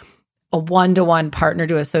roughly a 1-to-1 partner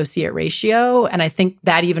to associate ratio. And I think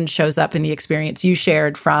that even shows up in the experience you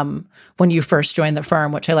shared from when you first joined the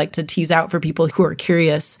firm, which I like to tease out for people who are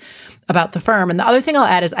curious about the firm. And the other thing I'll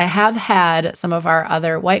add is I have had some of our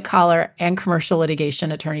other white collar and commercial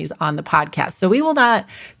litigation attorneys on the podcast. So we will not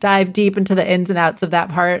dive deep into the ins and outs of that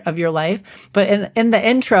part of your life. But in the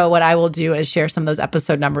intro, what I will do is share some of those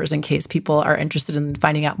episode numbers in case people are interested in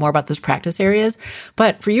finding out more about those practice areas.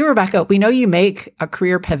 But for you, Rebecca, we know you make a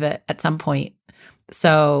career pivot at some point.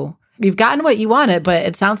 So you've gotten what you wanted, but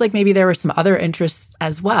it sounds like maybe there were some other interests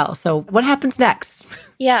as well. So what happens next?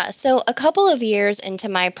 Yeah, so a couple of years into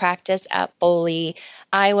my practice at Foley,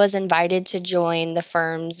 I was invited to join the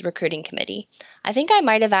firm's recruiting committee. I think I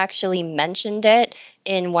might have actually mentioned it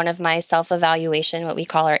in one of my self-evaluation, what we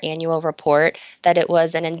call our annual report, that it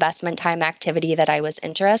was an investment time activity that I was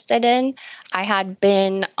interested in. I had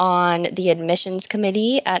been on the admissions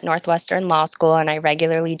committee at Northwestern Law School, and I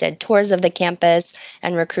regularly did tours of the campus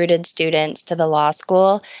and recruited students to the law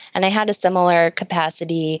school. And I had a similar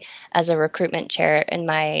capacity as a recruitment chair in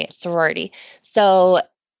my sorority. So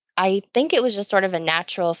I think it was just sort of a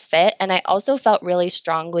natural fit. And I also felt really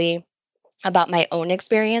strongly about my own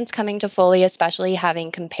experience coming to Foley, especially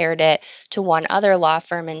having compared it to one other law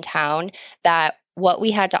firm in town, that what we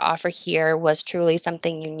had to offer here was truly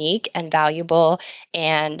something unique and valuable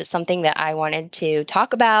and something that I wanted to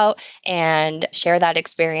talk about and share that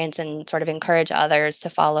experience and sort of encourage others to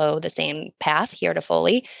follow the same path here to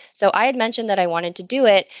Foley. So I had mentioned that I wanted to do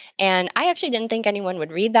it, and I actually didn't think anyone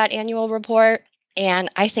would read that annual report. And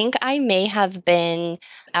I think I may have been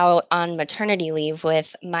out on maternity leave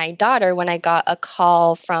with my daughter when I got a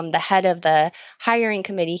call from the head of the hiring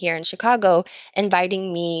committee here in Chicago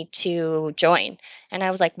inviting me to join. And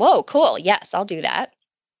I was like, whoa, cool. Yes, I'll do that.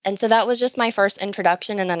 And so that was just my first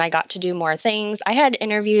introduction. And then I got to do more things. I had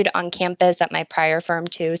interviewed on campus at my prior firm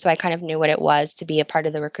too, so I kind of knew what it was to be a part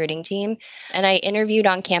of the recruiting team. And I interviewed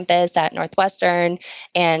on campus at Northwestern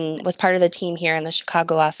and was part of the team here in the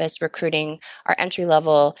Chicago office recruiting our entry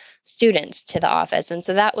level students to the office. And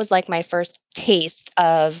so that was like my first taste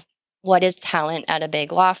of what is talent at a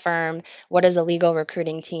big law firm? What does a legal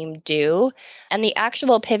recruiting team do? And the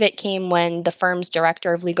actual pivot came when the firm's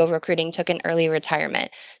director of legal recruiting took an early retirement.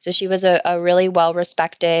 So she was a really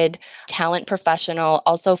well-respected talent professional,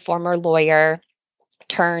 also former lawyer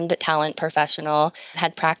turned talent professional,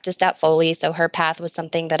 had practiced at Foley. So her path was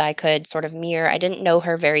something that I could sort of mirror. I didn't know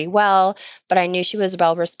her very well, but I knew she was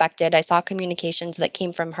well respected. I saw communications that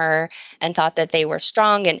came from her and thought that they were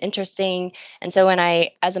strong and interesting. And so when I,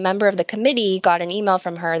 as a member of the committee, got an email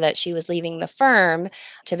from her that she was leaving the firm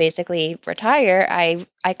to basically retire,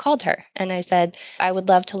 I called her and I said, I would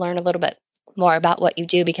love to learn a little bit more about what you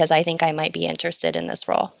do because I think I might be interested in this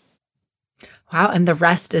role. Wow. And the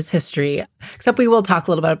rest is history. Except we will talk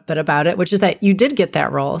a little bit about it, which is that you did get that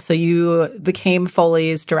role. So you became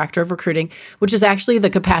Foley's director of recruiting, which is actually the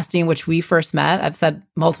capacity in which we first met. I've said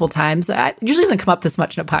multiple times. It usually doesn't come up this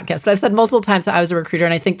much in a podcast, but I've said multiple times that I was a recruiter.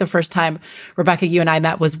 And I think the first time, Rebecca, you and I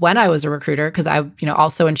met was when I was a recruiter, because I,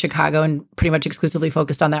 also in Chicago and pretty much exclusively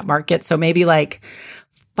focused on that market. So maybe like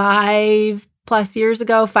 5+ years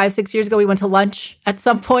ago, 5-6 years ago, we went to lunch at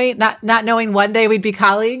some point, not knowing one day we'd be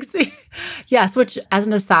colleagues. Yes, which as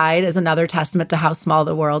an aside is another testament to how small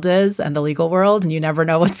the world is and the legal world, and you never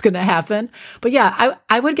know what's going to happen. But yeah,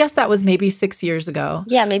 I would guess that was maybe 6 years ago.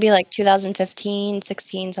 Yeah, maybe like 2015,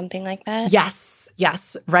 16, something like that.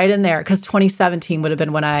 Yes, right in there. Because 2017 would have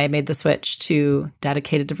been when I made the switch to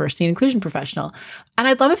dedicated diversity and inclusion professional. And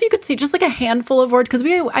I'd love if you could see just like a handful of words, because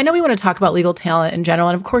I know we want to talk about legal talent in general.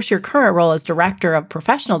 And of course, your current role as director of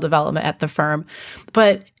professional development at the firm.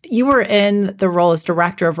 But you were in the role as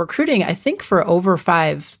director of recruiting, I think, for over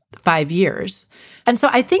five years. And so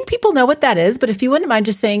I think people know what that is, but if you wouldn't mind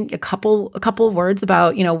just saying a couple words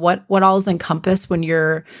about, what all is encompassed when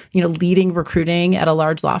you're, leading recruiting at a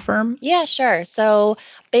large law firm. Yeah, sure. So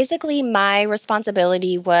basically my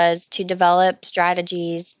responsibility was to develop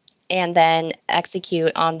strategies and then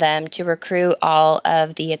execute on them to recruit all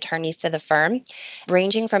of the attorneys to the firm,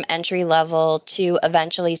 ranging from entry level to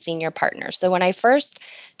eventually senior partners. So when I first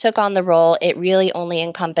took on the role, it really only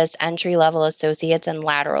encompassed entry level associates and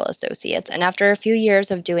lateral associates. And after a few years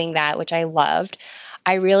of doing that, which I loved,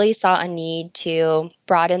 I really saw a need to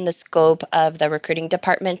broaden the scope of the recruiting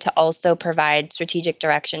department to also provide strategic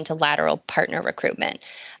direction to lateral partner recruitment.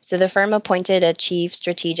 So the firm appointed a chief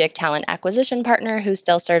strategic talent acquisition partner who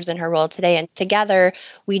still serves in her role today. And together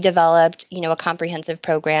we developed, a comprehensive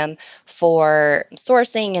program for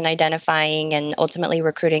sourcing and identifying and ultimately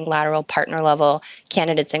recruiting lateral partner level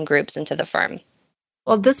candidates and groups into the firm.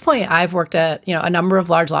 Well, at this point, I've worked at, a number of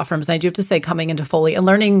large law firms. And I do have to say, coming into Foley and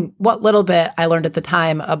learning what little bit I learned at the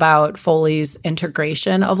time about Foley's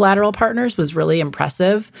integration of lateral partners was really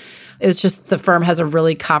impressive. It's just the firm has a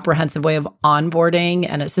really comprehensive way of onboarding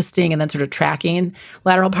and assisting and then sort of tracking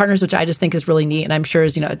lateral partners, which I just think is really neat. And I'm sure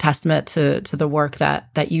is, a testament to the work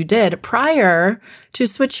that you did prior to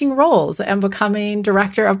switching roles and becoming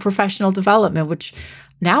director of professional development, which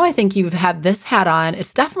now I think you've had this hat on.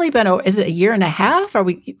 It's definitely been, is it a year and a half? Are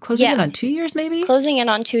we closing in on 2 years maybe? Closing in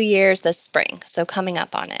on 2 years this spring. So coming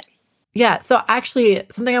up on it. Yeah. So actually,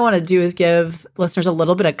 something I want to do is give listeners a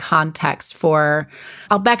little bit of context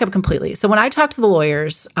I'll back up completely. So when I talk to the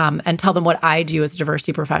lawyers and tell them what I do as a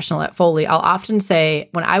diversity professional at Foley, I'll often say,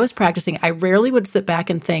 when I was practicing, I rarely would sit back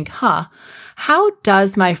and think, how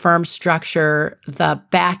does my firm structure the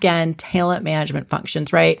back-end talent management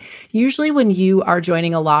functions, right? Usually when you are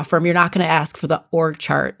joining a law firm, you're not going to ask for the org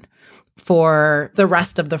chart for the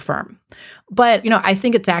rest of the firm. But, I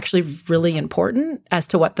think it's actually really important as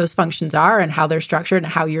to what those functions are and how they're structured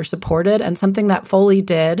and how you're supported. And something that Foley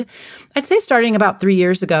did, I'd say starting about 3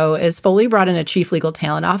 years ago, is Foley brought in a chief legal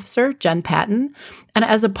talent officer, Jen Patton. And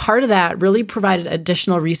as a part of that, really provided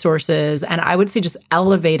additional resources. And I would say just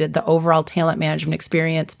elevated the overall talent management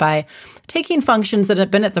experience by taking functions that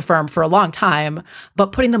have been at the firm for a long time,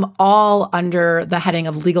 but putting them all under the heading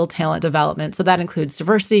of legal talent development. So that includes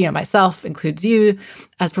diversity, myself, includes you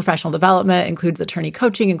as professional development, includes attorney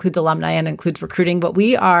coaching, includes alumni, and includes recruiting. But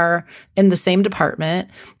we are in the same department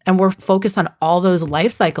and we're focused on all those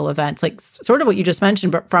life cycle events, like sort of what you just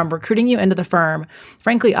mentioned, but from recruiting you into the firm,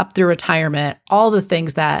 frankly, up through retirement, all the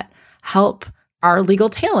things that help our legal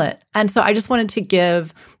talent. And so I just wanted to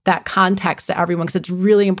give that context to everyone because it's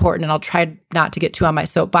really important. And I'll try not to get too on my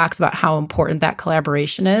soapbox about how important that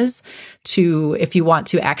collaboration is if you want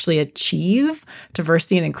to actually achieve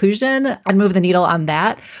diversity and inclusion and move the needle on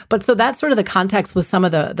that. But so that's sort of the context with some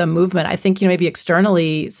of the movement. I think, maybe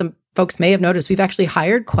externally, some folks may have noticed we've actually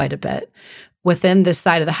hired quite a bit within this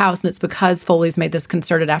side of the house. And it's because Foley's made this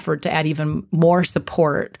concerted effort to add even more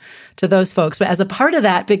support to those folks. But as a part of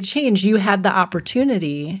that big change, you had the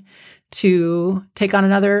opportunity to take on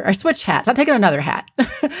or switch hats, not taking another hat,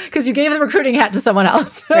 because you gave the recruiting hat to someone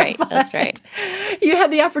else. Right, that's right. You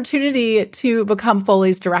had the opportunity to become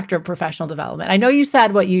Foley's director of professional development. I know you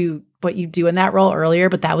said what you do in that role earlier,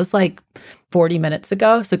 but that was like 40 minutes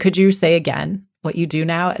ago. So could you say again what you do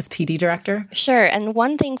now as PD director? Sure. And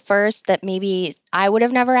one thing first that maybe I would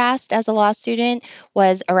have never asked as a law student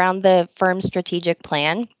was around the firm's strategic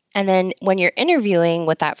plan. And then when you're interviewing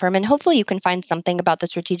with that firm, and hopefully you can find something about the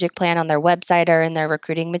strategic plan on their website or in their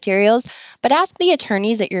recruiting materials, but ask the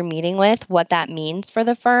attorneys that you're meeting with what that means for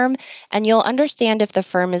the firm. And you'll understand if the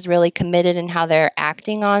firm is really committed in how they're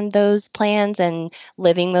acting on those plans and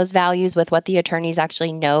living those values with what the attorneys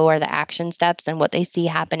actually know are the action steps and what they see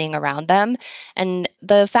happening around them. And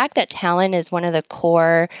the fact that talent is one of the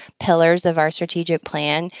core pillars of our strategic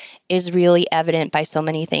plan is really evident by so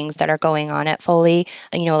many things that are going on at Foley.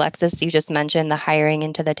 Alexis, you just mentioned the hiring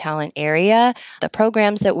into the talent area, the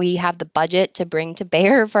programs that we have the budget to bring to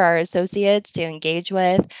bear for our associates to engage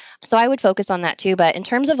with. So I would focus on that too. But in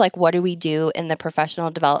terms of what do we do in the professional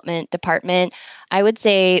development department, I would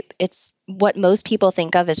say it's what most people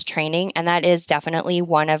think of as training, and that is definitely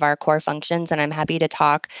one of our core functions. And I'm happy to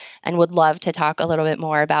talk and would love to talk a little bit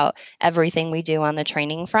more about everything we do on the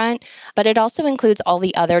training front. But it also includes all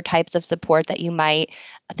the other types of support that you might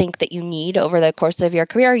think that you need over the course of your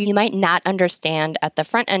career. You might not understand at the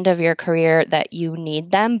front end of your career that you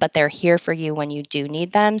need them, but they're here for you when you do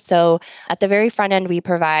need them. So at the very front end, we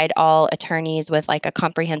provide all attorneys with a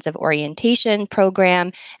comprehensive orientation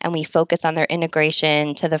program, and we focus on their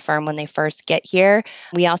integration to the firm when they first get here.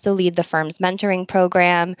 We also lead the firm's mentoring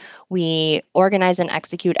program. We organize and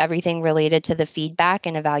execute everything related to the feedback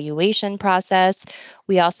and evaluation process.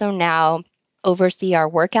 We also now oversee our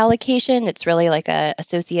work allocation. It's really like a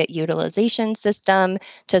associate utilization system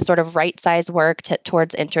to sort of right-size work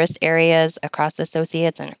towards interest areas across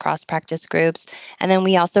associates and across practice groups. And then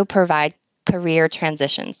we also provide career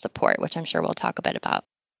transition support, which I'm sure we'll talk a bit about.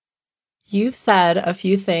 You've said a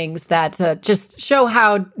few things that just show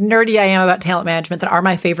how nerdy I am about talent management that are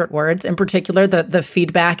my favorite words, in particular, the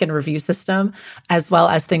feedback and review system, as well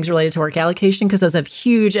as things related to work allocation, because those have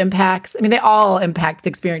huge impacts. I mean, they all impact the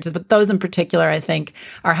experiences, but those in particular, I think,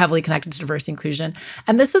 are heavily connected to diversity inclusion.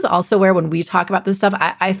 And this is also where, when we talk about this stuff,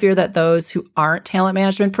 I fear that those who aren't talent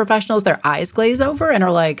management professionals, their eyes glaze over and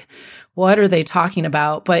are like, what are they talking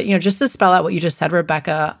about? But, just to spell out what you just said,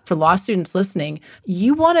 Rebecca, for law students listening,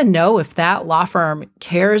 you want to know if that law firm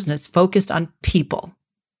cares and is focused on people,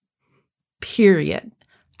 period.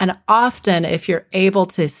 And often, if you're able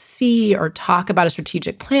to see or talk about a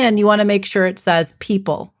strategic plan, you want to make sure it says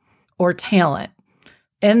people or talent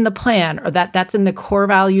in the plan, or that's in the core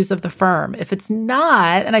values of the firm. If it's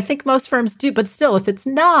not, and I think most firms do, but still, if it's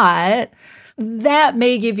not, that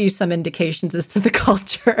may give you some indications as to the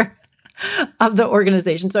culture of the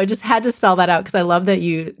organization. So I just had to spell that out because I love that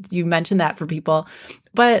you mentioned that for people.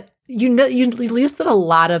 But you listed a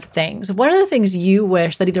lot of things. What are the things you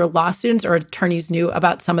wish that either law students or attorneys knew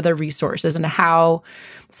about some of the resources and how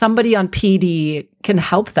somebody on PD can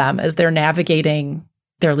help them as they're navigating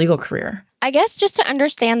their legal career? I guess just to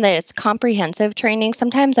understand that it's comprehensive training.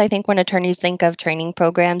 Sometimes I think when attorneys think of training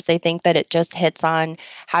programs, they think that it just hits on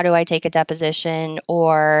how do I take a deposition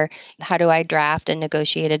or how do I draft and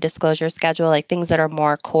negotiate a disclosure schedule, like things that are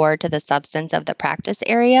more core to the substance of the practice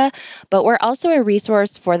area. But we're also a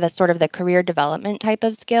resource for the sort of the career development type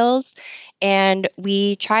of skills. And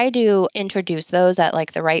we try to introduce those at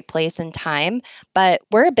like the right place and time, but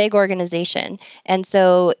we're a big organization. And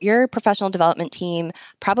so your professional development team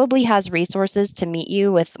probably has resources to meet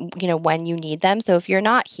you with, when you need them. So if you're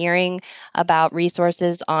not hearing about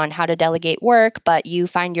resources on how to delegate work, but you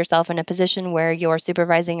find yourself in a position where your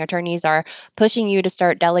supervising attorneys are pushing you to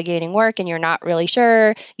start delegating work and you're not really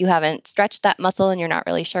sure, you haven't stretched that muscle and you're not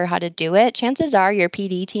really sure how to do it, chances are your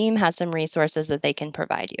PD team has some resources that they can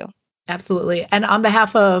provide you. Absolutely. And on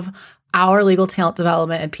behalf of our legal talent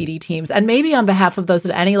development and PD teams, and maybe on behalf of those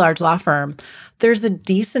at any large law firm, there's a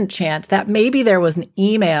decent chance that maybe there was an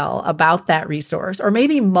email about that resource or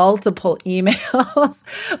maybe multiple emails.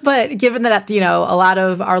 But given that, a lot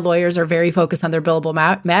of our lawyers are very focused on their billable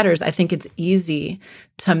matters, I think it's easy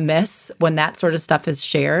to miss when that sort of stuff is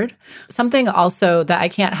shared. Something also that I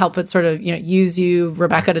can't help but sort of, use you,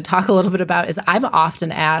 Rebecca, to talk a little bit about is I'm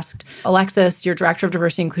often asked, Alexis, you're director of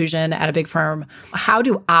diversity inclusion at a big firm. How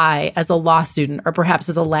do I, as a law student or perhaps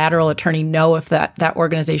as a lateral attorney, know if that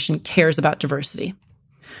organization cares about diversity?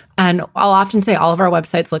 And I'll often say all of our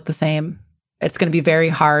websites look the same. It's going to be very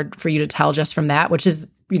hard for you to tell just from that, which is,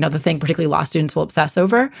 the thing particularly law students will obsess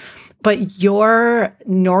over. But your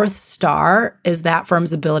North Star is that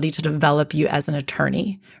firm's ability to develop you as an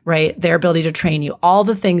attorney, right? Their ability to train you. All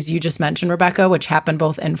the things you just mentioned, Rebecca, which happen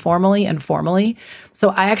both informally and formally. So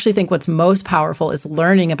I actually think what's most powerful is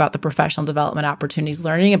learning about the professional development opportunities,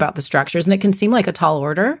 learning about the structures. And it can seem like a tall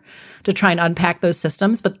order to try and unpack those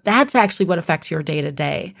systems, but that's actually what affects your day to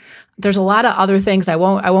day. There's a lot of other things. I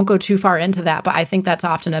won't go too far into that, but I think that's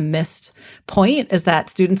often a missed point is that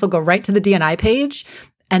students will go right to the D&I page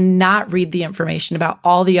and not read the information about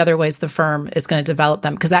all the other ways the firm is going to develop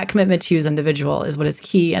them, because that commitment to you as an individual is what is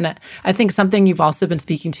key. And I think something you've also been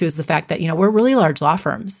speaking to is the fact that, we're really large law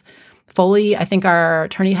firms. Foley, I think our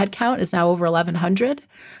attorney headcount is now over 1,100.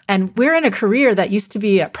 And we're in a career that used to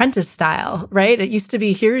be apprentice style, right? It used to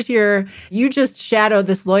be, you just shadow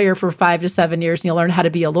this lawyer for 5 to 7 years and you'll learn how to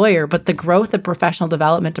be a lawyer. But the growth of professional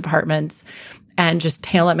development departments and just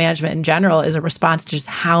talent management in general is a response to just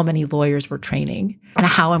how many lawyers we're training and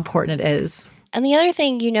how important it is. And the other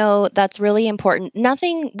thing, that's really important,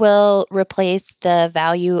 nothing will replace the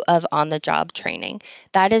value of on-the-job training.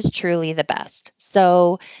 That is truly the best.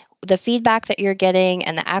 So the feedback that you're getting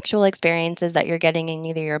and the actual experiences that you're getting in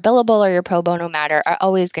either your billable or your pro bono matter are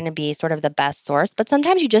always going to be sort of the best source. But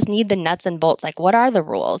sometimes you just need the nuts and bolts, like what are the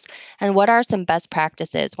rules and what are some best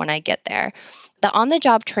practices when I get there? The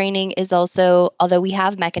on-the-job training is also, although we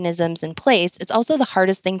have mechanisms in place, it's also the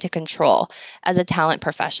hardest thing to control as a talent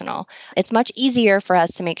professional. It's much easier for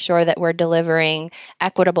us to make sure that we're delivering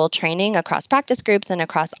equitable training across practice groups and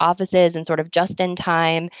across offices and sort of just in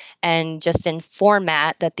time and just in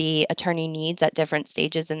format that the attorney needs at different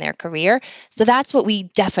stages in their career. So that's what we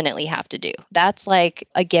definitely have to do. That's like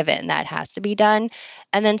a given that has to be done.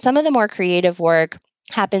 And then some of the more creative work,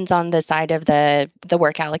 happens on the side of the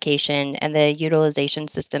work allocation and the utilization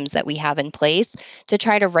systems that we have in place to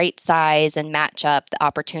try to right size and match up the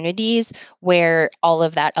opportunities where all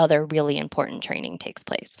of that other really important training takes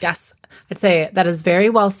place. Yes, I'd say that is very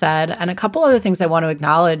well said. And a couple other things I want to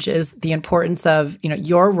acknowledge is the importance of,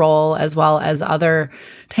 your role as well as other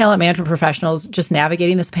talent management professionals just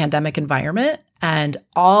navigating this pandemic environment and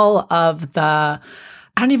all of the, I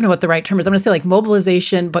don't even know what the right term is. I'm going to say like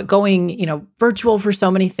mobilization, but going, virtual for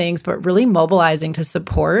so many things, but really mobilizing to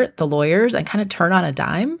support the lawyers and kind of turn on a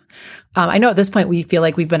dime. I know at this point we feel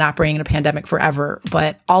like we've been operating in a pandemic forever,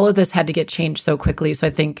 but all of this had to get changed so quickly. So I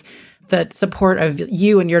think the support of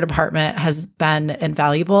you and your department has been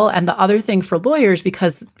invaluable. And the other thing for lawyers,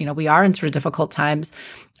 because, we are in sort of difficult times,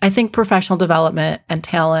 I think professional development and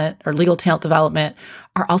talent or legal talent development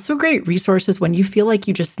are also great resources when you feel like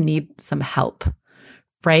you just need some help.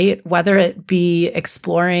 Right? Whether it be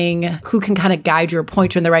exploring who can kind of guide your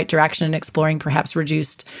pointer in the right direction and exploring perhaps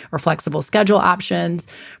reduced or flexible schedule options,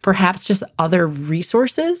 perhaps just other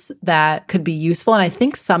resources that could be useful. And I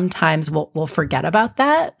think sometimes we'll forget about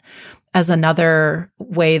that as another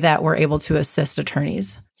way that we're able to assist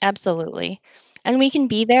attorneys. Absolutely. And we can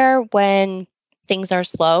be there when things are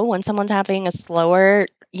slow, when someone's having a slower,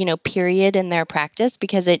 period in their practice,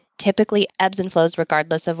 because it typically ebbs and flows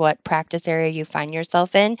regardless of what practice area you find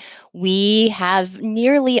yourself in. We have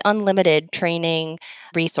nearly unlimited training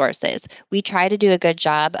resources. We try to do a good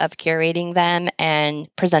job of curating them and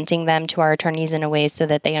presenting them to our attorneys in a way so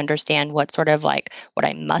that they understand what sort of like what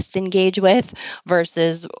I must engage with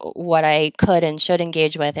versus what I could and should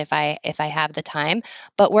engage with if I have the time.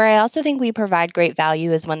 But where I also think we provide great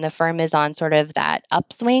value is when the firm is on sort of that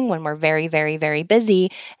upswing, when we're very, very, very busy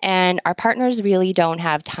and our partners really don't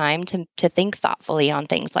have time to think thoughtfully on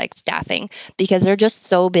things like staffing because they're just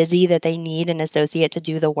so busy that they need an associate to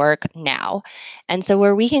do the work now. And so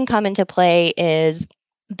where we can come into play is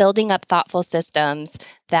building up thoughtful systems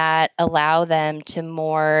that allow them to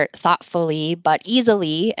more thoughtfully but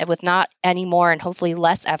easily, with not any more and hopefully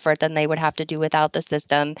less effort than they would have to do without the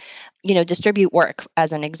system, distribute work,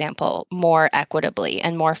 as an example, more equitably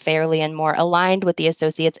and more fairly and more aligned with the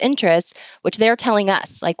associates' interests, which they're telling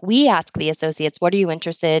us. Like, we ask the associates, what are you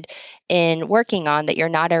interested in working on that you're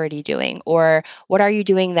not already doing? Or what are you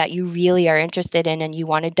doing that you really are interested in and you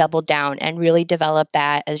want to double down and really develop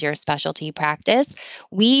that as your specialty practice?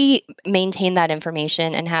 We maintain that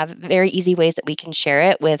information and have very easy ways that we can share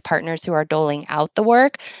it with partners who are doling out the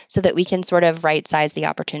work so that we can sort of right size the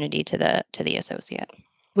opportunity to the associate.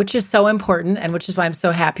 Which is so important, and which is why I'm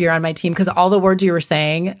so happy you're on my team, because all the words you were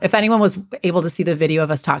saying, if anyone was able to see the video of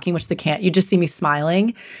us talking, which they can't, you just see me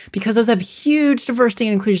smiling, because those have huge diversity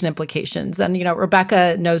and inclusion implications. And,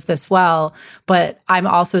 Rebecca knows this well, but I'm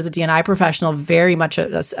also, as a D&I professional, very much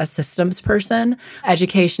a systems person.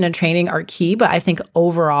 Education and training are key, but I think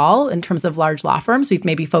overall, in terms of large law firms, we've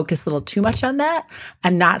maybe focused a little too much on that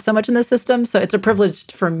and not so much in the system. So it's a privilege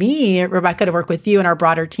for me, Rebecca, to work with you and our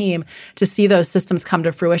broader team to see those systems come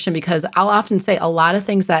to fruition, because I'll often say a lot of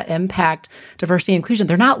things that impact diversity and inclusion,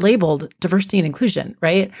 they're not labeled diversity and inclusion,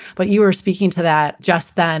 right? But you were speaking to that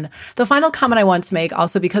just then. The final comment I want to make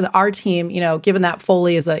also, because our team, given that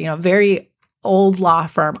Foley is a, very old law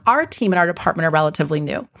firm, our team and our department are relatively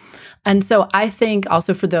new. And so I think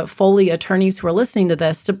also for the Foley attorneys who are listening to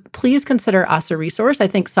this, to please consider us a resource. I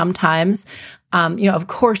think sometimes, of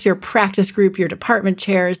course, your practice group, your department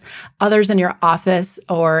chairs, others in your office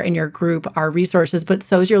or in your group are resources, but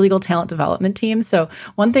so is your legal talent development team. So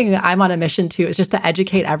one thing I'm on a mission to is just to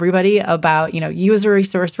educate everybody about, you as a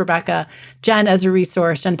resource, Rebecca, Jen as a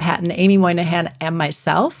resource, Jen Patton, Amy Moynihan, and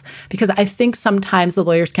myself, because I think sometimes the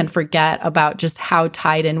lawyers can forget about just how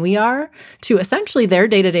tied in we are to essentially their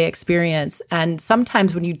day-to-day experience. And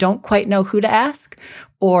sometimes when you don't quite know who to ask,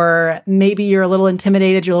 or maybe you're a little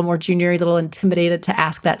intimidated, you're a little more junior, a little intimidated to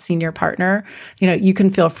ask that senior partner, you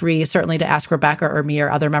can feel free certainly to ask Rebecca or me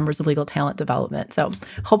or other members of legal talent development. So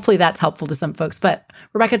hopefully that's helpful to some folks. But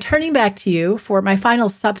Rebecca, turning back to you for my final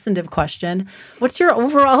substantive question, what's your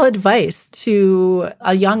overall advice to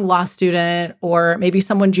a young law student or maybe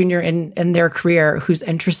someone junior in their career who's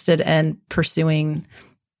interested in pursuing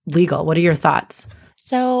legal? What are your thoughts?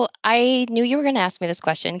 So I knew you were going to ask me this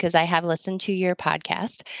question because I have listened to your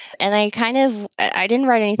podcast, and I didn't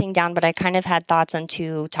write anything down, but I kind of had thoughts on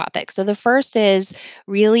two topics. So the first is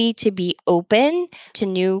really to be open to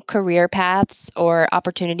new career paths or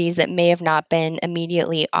opportunities that may have not been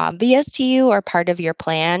immediately obvious to you or part of your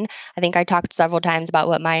plan. I think I talked several times about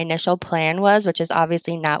what my initial plan was, which is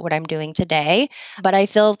obviously not what I'm doing today, but I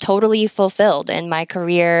feel totally fulfilled in my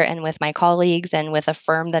career and with my colleagues and with a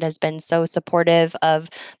firm that has been so supportive of of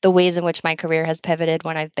the ways in which my career has pivoted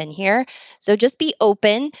when I've been here. So just be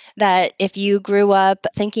open that if you grew up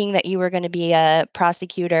thinking that you were going to be a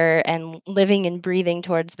prosecutor and living and breathing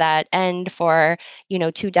towards that end for,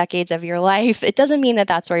 2 decades of your life, it doesn't mean that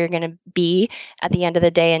that's where you're going to be at the end of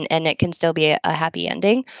the day, and it can still be a happy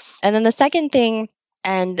ending. And then the second thing,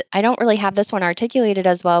 and I don't really have this one articulated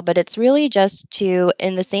as well, but it's really just to,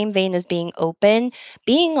 in the same vein as being open,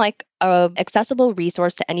 being like a accessible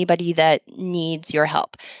resource to anybody that needs your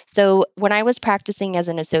help. So when I was practicing as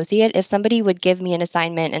an associate, if somebody would give me an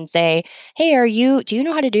assignment and say, "Hey, do you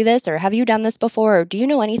know how to do this, or have you done this before, or do you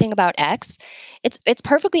know anything about X?" It's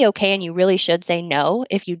perfectly okay, and you really should say no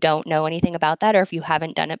if you don't know anything about that or if you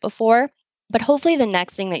haven't done it before. But hopefully the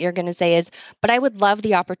next thing that you're going to say is, "But I would love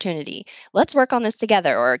the opportunity. Let's work on this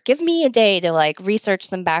together," or "Give me a day to like research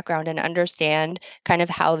some background and understand kind of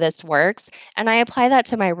how this works." And I apply that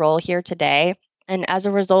to my role here today. And as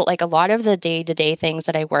a result, like a lot of the day-to-day things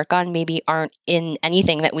that I work on maybe aren't in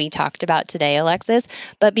anything that we talked about today, Alexis,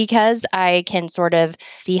 but because I can sort of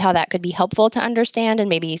see how that could be helpful to understand and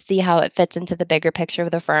maybe see how it fits into the bigger picture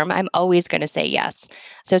of the firm, I'm always going to say yes.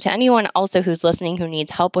 So to anyone also who's listening who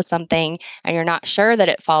needs help with something and you're not sure that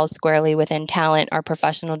it falls squarely within talent or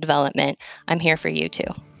professional development, I'm here for you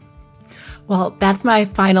too. Well, that's my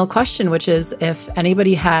final question, which is if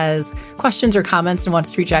anybody has questions or comments and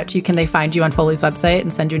wants to reach out to you, can they find you on Foley's website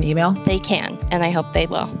and send you an email? They can, and I hope they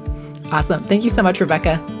will. Awesome. Thank you so much,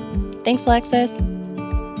 Rebecca. Thanks, Alexis.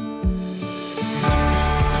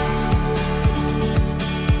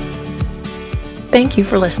 Thank you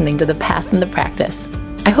for listening to The Path and the Practice.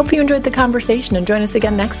 I hope you enjoyed the conversation and join us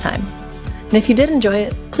again next time. And if you did enjoy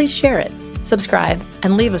it, please share it, subscribe,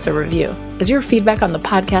 and leave us a review, as your feedback on the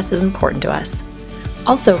podcast is important to us.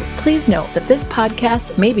 Also, please note that this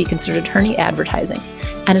podcast may be considered attorney advertising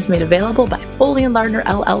and is made available by Foley & Lardner,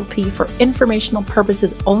 LLP for informational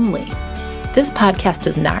purposes only. This podcast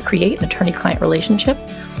does not create an attorney-client relationship.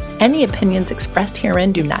 Any opinions expressed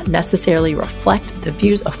herein do not necessarily reflect the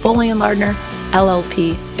views of Foley & Lardner,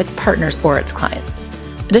 LLP, its partners, or its clients.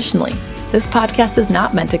 Additionally, this podcast is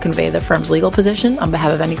not meant to convey the firm's legal position on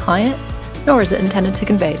behalf of any client, nor is it intended to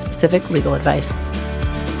convey specific legal advice.